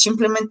podía,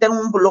 simplemente era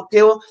un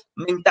bloqueo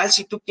mental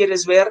si tú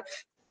quieres ver,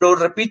 pero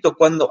repito,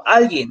 cuando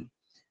alguien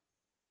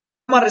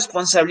toma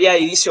responsabilidad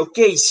y dice, ok,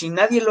 si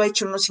nadie lo ha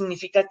hecho no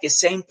significa que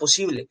sea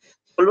imposible,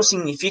 solo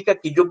significa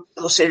que yo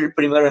puedo ser el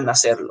primero en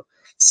hacerlo.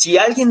 Si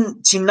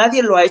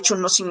nadie lo ha hecho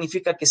no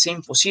significa que sea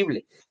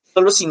imposible,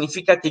 solo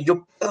significa que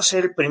yo puedo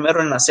ser el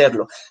primero en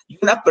hacerlo. Y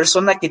una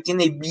persona que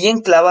tiene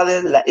bien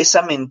clavada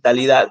esa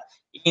mentalidad,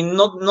 y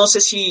no sé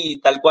si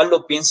tal cual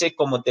lo piense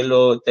como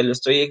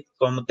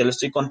como te lo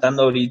estoy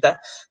contando ahorita,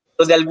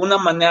 pero de alguna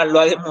manera lo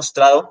ha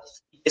demostrado.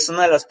 Es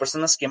una de las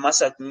personas que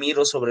más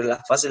admiro sobre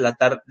la faz de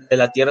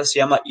la Tierra, se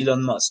llama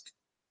Elon Musk,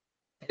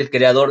 el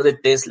creador de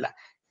Tesla,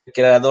 el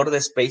creador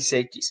de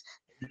SpaceX,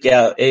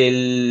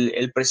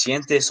 el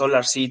presidente de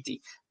Solar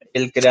City,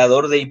 el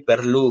creador de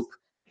Hyperloop.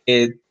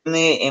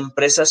 Tiene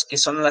empresas que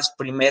son las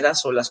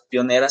primeras o las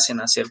pioneras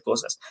en hacer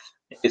cosas.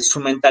 Su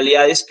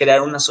mentalidad es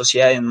crear una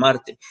sociedad en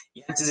Marte.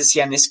 Y antes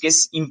decían, es que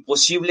es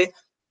imposible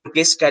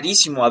porque es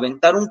carísimo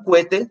aventar un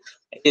cohete.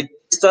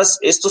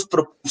 Estos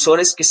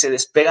propulsores que se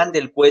despegan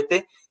del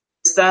cohete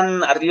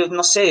están arriba,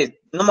 no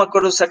sé, no me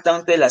acuerdo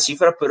exactamente de la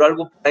cifra, pero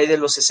algo por ahí de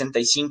los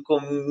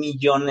 65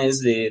 millones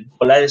de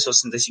dólares o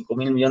 65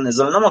 mil millones de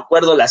dólares, no me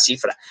acuerdo la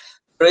cifra,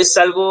 pero es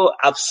algo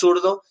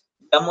absurdo,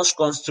 digamos,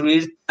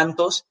 construir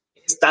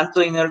es tanto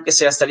dinero que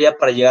se gastaría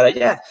para llegar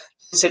allá.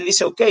 Entonces él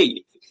dice, ok,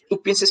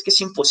 tú piensas que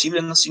es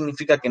imposible, no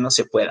significa que no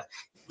se pueda.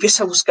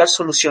 Empieza a buscar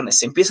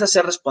soluciones, empieza a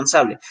ser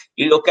responsable.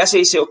 Y lo que hace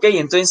dice, ok,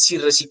 entonces si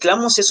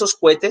reciclamos esos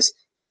cohetes,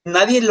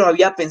 nadie lo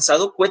había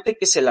pensado, cohete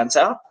que se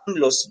lanzaba,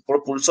 los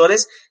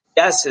propulsores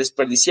ya se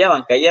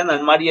desperdiciaban, caían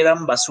al mar y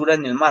eran basura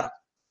en el mar.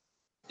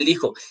 Él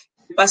dijo,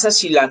 ¿qué pasa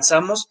si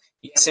lanzamos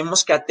y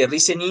hacemos que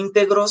aterricen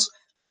íntegros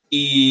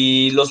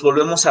y los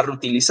volvemos a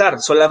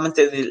reutilizar?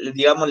 Solamente,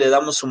 digamos, le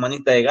damos su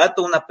manita de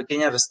gato, una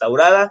pequeña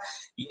restaurada,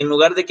 y en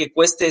lugar de que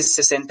cueste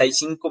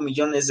 65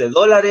 millones de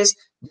dólares,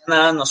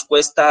 nada, nos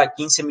cuesta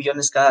 15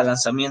 millones cada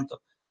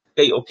lanzamiento.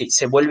 Ok,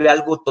 se vuelve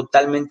algo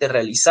totalmente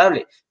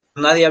realizable.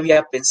 Nadie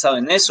había pensado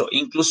en eso.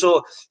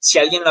 Incluso si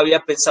alguien lo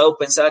había pensado,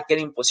 pensaba que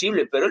era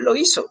imposible, pero él lo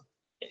hizo.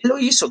 Él lo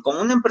hizo como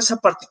una empresa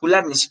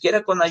particular, ni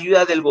siquiera con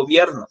ayuda del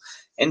gobierno.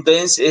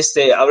 Entonces,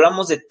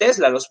 hablamos de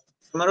Tesla, los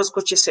primeros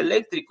coches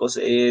eléctricos,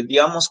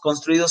 digamos,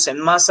 construidos en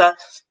masa,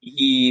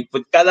 y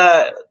pues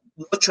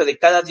 8 de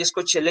cada 10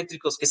 coches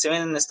eléctricos que se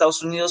ven en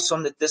Estados Unidos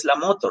son de Tesla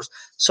Motors,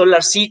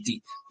 Solar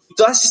City. Y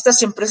todas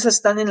estas empresas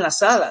están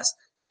enlazadas.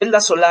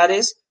 Tesla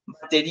Solares,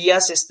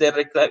 baterías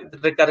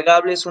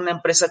recargables, una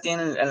empresa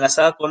tiene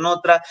enlazada con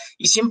otra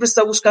y siempre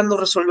está buscando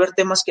resolver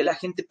temas que la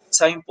gente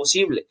pensaba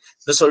imposible,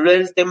 resolver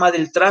el tema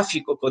del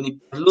tráfico con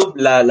Hyperloop,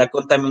 la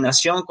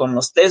contaminación con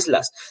los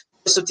Teslas.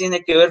 Eso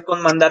tiene que ver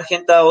con mandar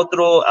gente a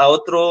otro.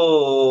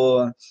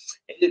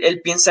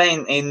 Él piensa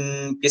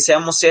en que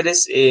seamos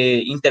seres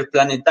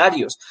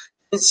interplanetarios.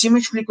 Sí me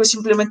explico, es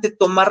simplemente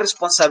tomar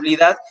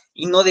responsabilidad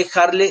y no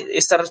dejarle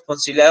esta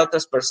responsabilidad a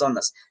otras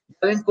personas.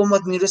 ¿Saben cómo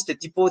admiro este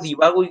tipo de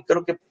divago? Y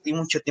creo que perdí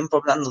mucho tiempo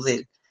hablando de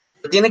él.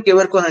 Pero tiene que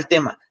ver con el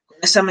tema, con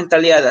esa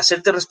mentalidad de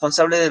hacerte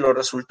responsable de los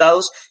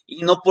resultados,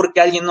 y no porque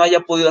alguien no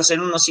haya podido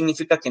hacerlo no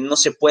significa que no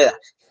se pueda.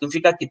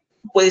 Significa que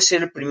tú puedes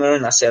ser el primero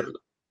en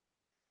hacerlo.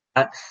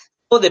 ¿Ah?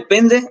 Todo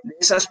depende de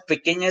esas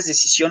pequeñas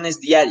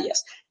decisiones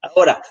diarias.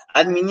 Ahora,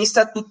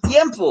 administra tu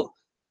tiempo.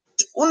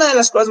 Una de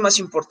las cosas más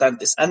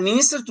importantes,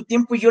 administra tu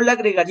tiempo, y yo le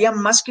agregaría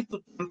más que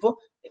tu tiempo,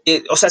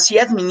 o sea, sí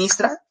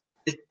administra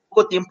el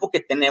poco tiempo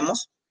que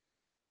tenemos.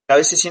 A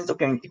veces siento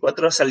que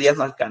 24 horas al día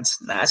no alcanza,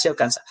 nada se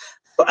alcanza.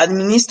 Pero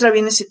administra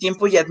bien ese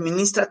tiempo y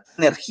administra tu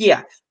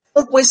energía.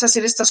 ¿Cómo puedes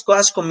hacer estas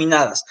cosas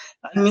combinadas?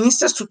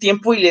 Administras tu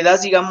tiempo y le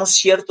das, digamos,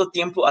 cierto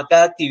tiempo a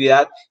cada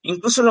actividad.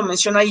 Incluso lo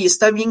menciona ahí,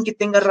 está bien que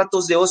tengas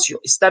ratos de ocio,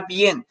 está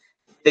bien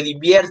que te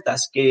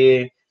diviertas,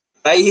 que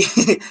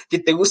que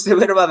te guste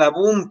ver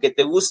Badaboom, que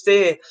te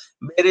guste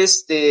ver,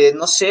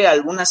 no sé,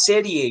 alguna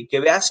serie, que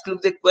veas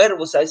Club de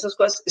Cuervos, a esas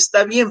cosas,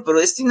 está bien, pero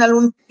destina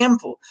algún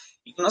tiempo.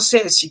 Y no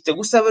sé, si te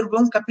gusta ver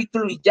un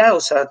capítulo y ya, o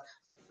sea,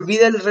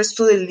 olvida el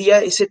resto del día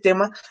ese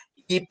tema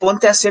y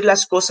ponte a hacer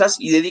las cosas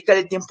y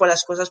dedícale tiempo a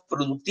las cosas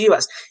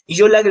productivas. Y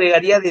yo le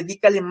agregaría,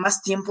 dedícale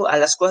más tiempo a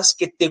las cosas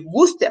que te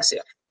guste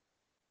hacer,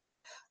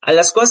 a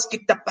las cosas que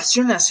te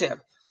apasiona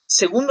hacer.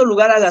 Segundo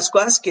lugar, a las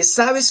cosas que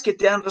sabes que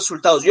te dan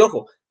resultados. Y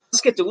ojo,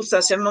 cosas que te gusta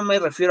hacer no me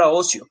refiero a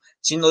ocio,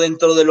 sino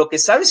dentro de lo que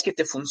sabes que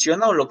te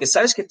funciona o lo que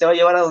sabes que te va a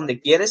llevar a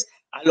donde quieres,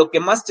 a lo que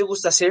más te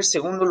gusta hacer.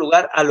 Segundo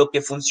lugar, a lo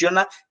que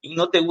funciona y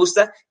no te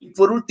gusta. Y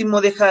por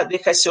último, deja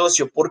ese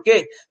ocio. ¿Por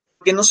qué?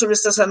 Porque no solo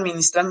estás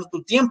administrando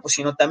tu tiempo,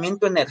 sino también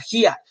tu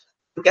energía.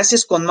 Porque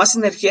haces con más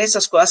energía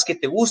esas cosas que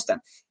te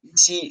gustan.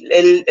 Si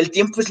el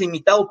tiempo es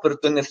limitado, pero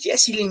tu energía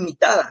es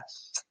ilimitada.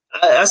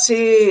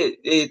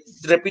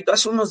 Repito,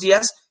 hace unos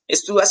días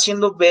estuve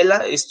haciendo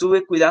vela,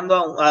 estuve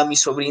cuidando a mi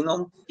sobrino,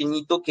 un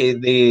pequeñito que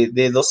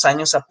de 2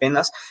 años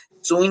apenas,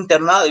 estuvo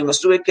internado y me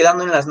estuve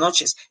quedando en las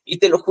noches. Y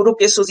te lo juro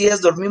que esos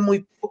días dormí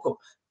muy poco,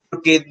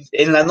 porque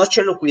en la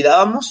noche lo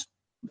cuidábamos,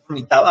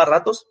 vomitaba a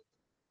ratos,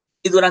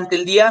 y durante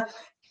el día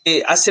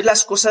hacer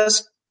las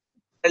cosas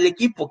el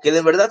equipo, que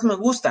de verdad me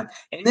gustan.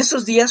 En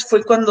esos días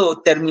fue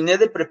cuando terminé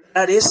de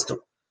preparar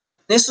esto.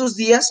 En esos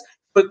días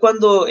fue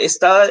cuando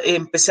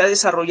empecé a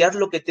desarrollar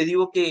lo que te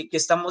digo que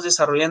estamos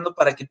desarrollando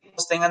para que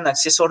todos tengan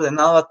acceso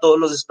ordenado a todos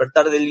los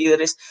despertar de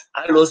líderes,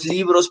 a los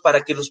libros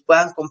para que los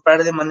puedan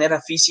comprar de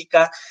manera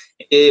física,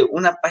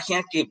 una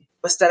página que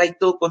va a estar ahí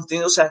todo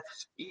contenido, o sea,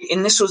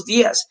 en esos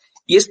días.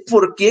 Y es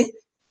porque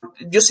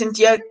yo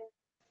sentía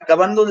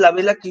acabando la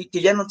vela que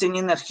ya no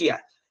tenía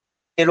energía.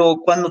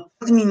 Pero cuando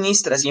tú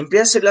administras y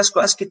empiezas a hacer las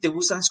cosas que te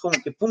gustan, es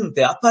como que pum,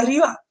 te da para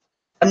arriba.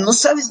 No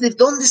sabes de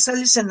dónde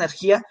sale esa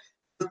energía,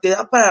 pero te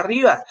da para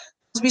arriba.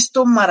 ¿Has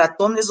visto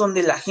maratones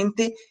donde la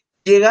gente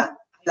llega a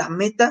la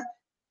meta,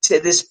 se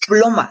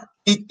desploma,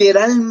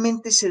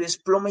 literalmente se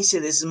desploma y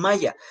se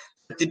desmaya?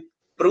 Te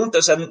pregunto,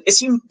 o sea,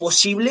 es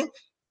imposible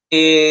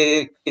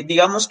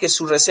digamos que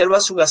su reserva,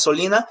 su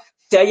gasolina,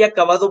 se haya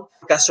acabado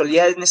por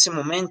casualidad en ese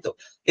momento.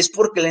 Es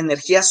porque la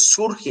energía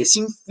surge, es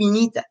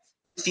infinita.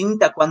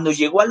 Cuando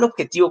llegó al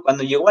objetivo,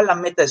 cuando llegó a la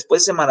meta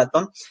después de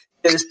maratón,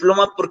 se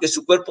desploma porque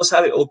su cuerpo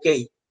sabe, ok,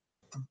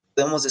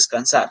 podemos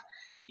descansar.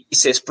 Y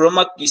se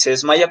desploma y se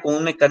desmaya con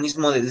un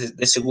mecanismo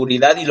de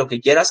seguridad y lo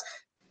que quieras,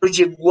 pero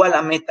llegó a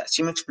la meta.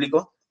 ¿Sí me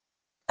explico?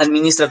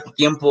 Administra tu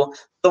tiempo,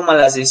 toma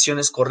las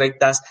decisiones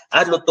correctas,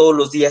 hazlo todos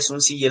los días, un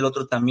sí y el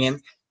otro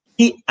también.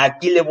 Y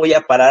aquí le voy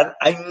a parar.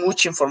 Hay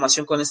mucha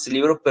información con este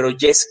libro, pero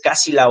ya es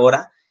casi la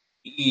hora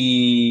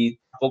y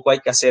tampoco hay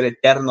que hacer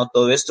eterno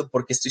todo esto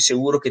porque estoy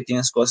seguro que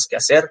tienes cosas que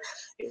hacer.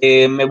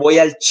 Me voy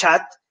al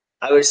chat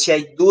a ver si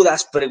hay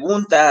dudas,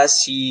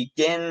 preguntas, si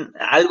tienen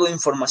algo de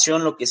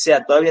información, lo que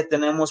sea. Todavía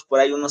tenemos por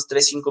ahí unos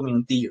 3, 5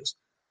 minutillos.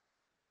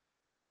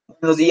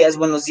 Buenos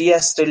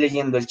días, estoy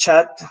leyendo el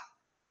chat.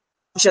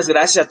 Muchas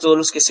gracias a todos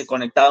los que se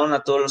conectaron,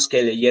 a todos los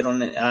que leyeron,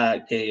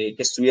 que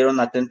estuvieron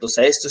atentos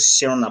a esto, se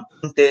hicieron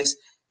apuntes.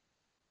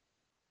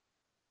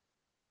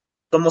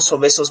 Somos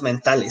obesos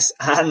mentales.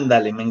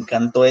 Ándale, me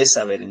encantó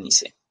esa,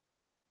 Berenice.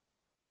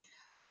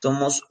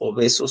 Somos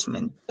obesos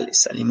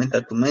mentales.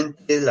 Alimenta tu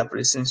mente, la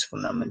presencia es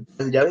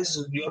fundamental. Ya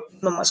ves, yo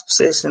aprendo más que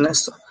ustedes en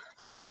esto.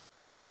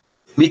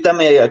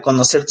 Invítame a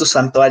conocer tu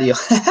santuario.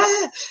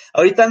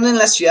 Ahorita ando en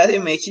la Ciudad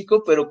de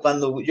México, pero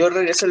cuando yo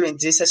regreso el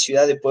 26 a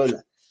Ciudad de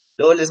Puebla,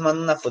 luego les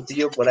mando una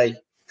fotillo por ahí.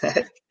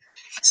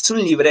 Es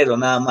un librero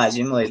nada más,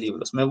 lleno de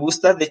libros. Me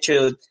gusta, de hecho,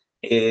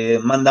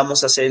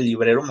 mandamos a hacer el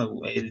librero,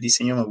 el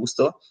diseño me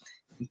gustó.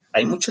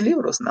 Hay muchos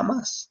libros, nada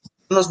más.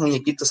 Unos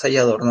muñequitos ahí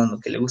adornando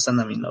que le gustan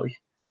a mi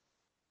novia.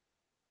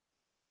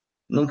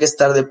 Nunca es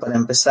tarde para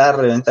empezar,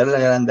 reventar la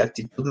grande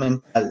actitud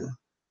mental.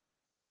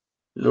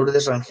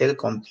 Lourdes Rangel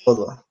con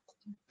todo.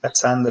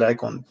 Cassandra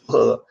con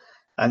todo.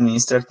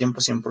 Administrar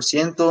tiempo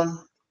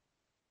 100%.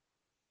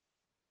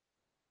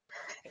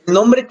 El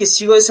nombre que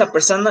sigo de esa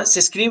persona se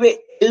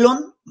escribe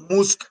Elon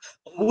Musk.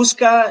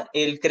 Busca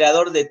el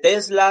creador de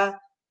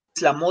Tesla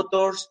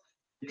Motors,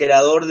 el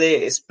creador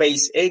de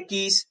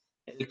SpaceX,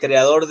 el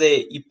creador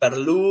de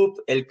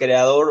Hyperloop, el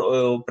creador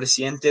o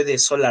presidente de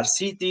Solar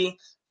City.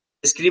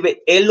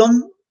 Escribe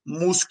Elon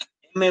Musk,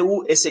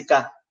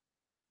 M-U-S-K.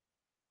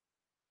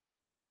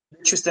 De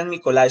hecho, está en mi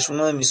collage.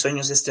 Uno de mis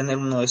sueños es tener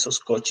uno de esos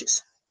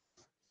coches.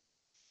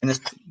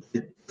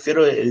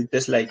 Prefiero el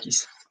Tesla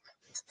X.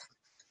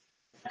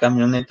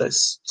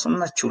 Camionetas, son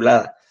una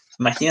chulada.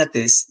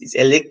 Imagínate, es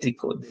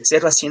eléctrico, de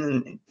 0 a 100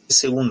 en 3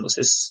 segundos,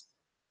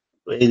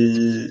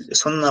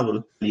 son una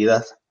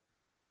brutalidad.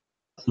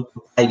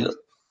 Autopilot,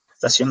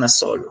 estaciona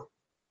solo.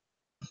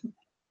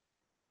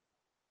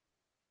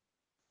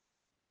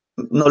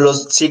 No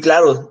sí,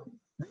 claro.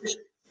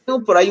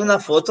 Tengo por ahí una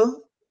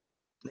foto,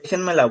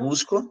 déjenme la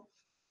busco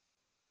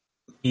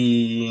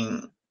y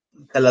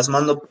te las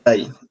mando por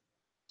ahí.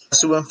 La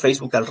subo en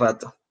Facebook al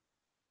rato.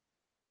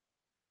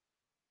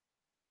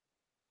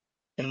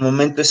 El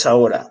momento es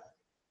ahora.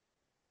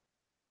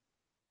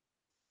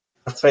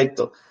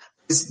 Perfecto.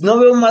 Pues no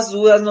veo más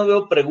dudas, no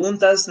veo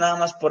preguntas, nada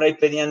más por ahí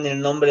pedían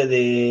el nombre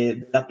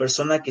de la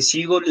persona que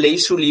sigo. Leí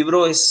su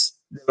libro,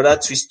 es de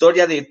verdad su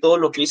historia de todo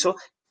lo que hizo.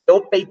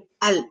 Pero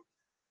PayPal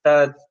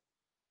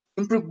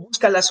siempre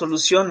busca las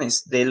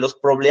soluciones de los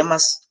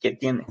problemas que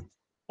tiene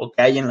o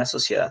que hay en la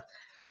sociedad.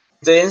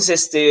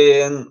 Entonces,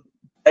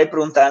 ahí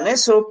preguntaban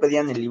eso,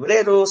 pedían el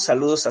librero,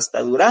 saludos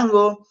hasta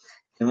Durango.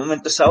 El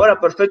momento es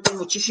ahora, perfecto,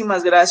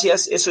 muchísimas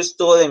gracias. Eso es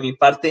todo de mi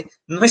parte.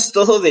 No es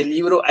todo del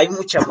libro, hay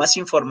mucha más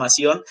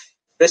información,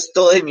 pero es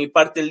todo de mi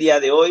parte el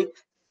día de hoy.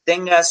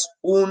 Tengas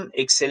un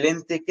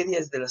excelente, ¿qué día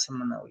es de la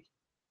semana hoy?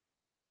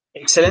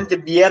 Excelente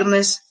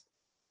viernes.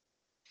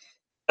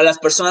 A las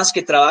personas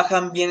que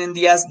trabajan vienen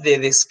días de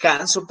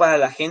descanso para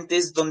la gente,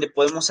 es donde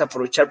podemos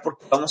aprovechar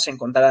porque vamos a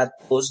encontrar a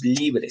todos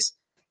libres.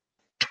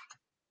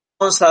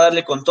 Vamos a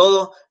darle con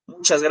todo.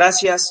 Muchas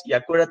gracias y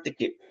acuérdate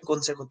que un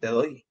consejo te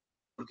doy,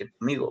 porque tu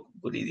amigo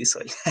Buridi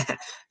soy.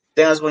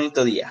 Tengas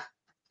bonito día.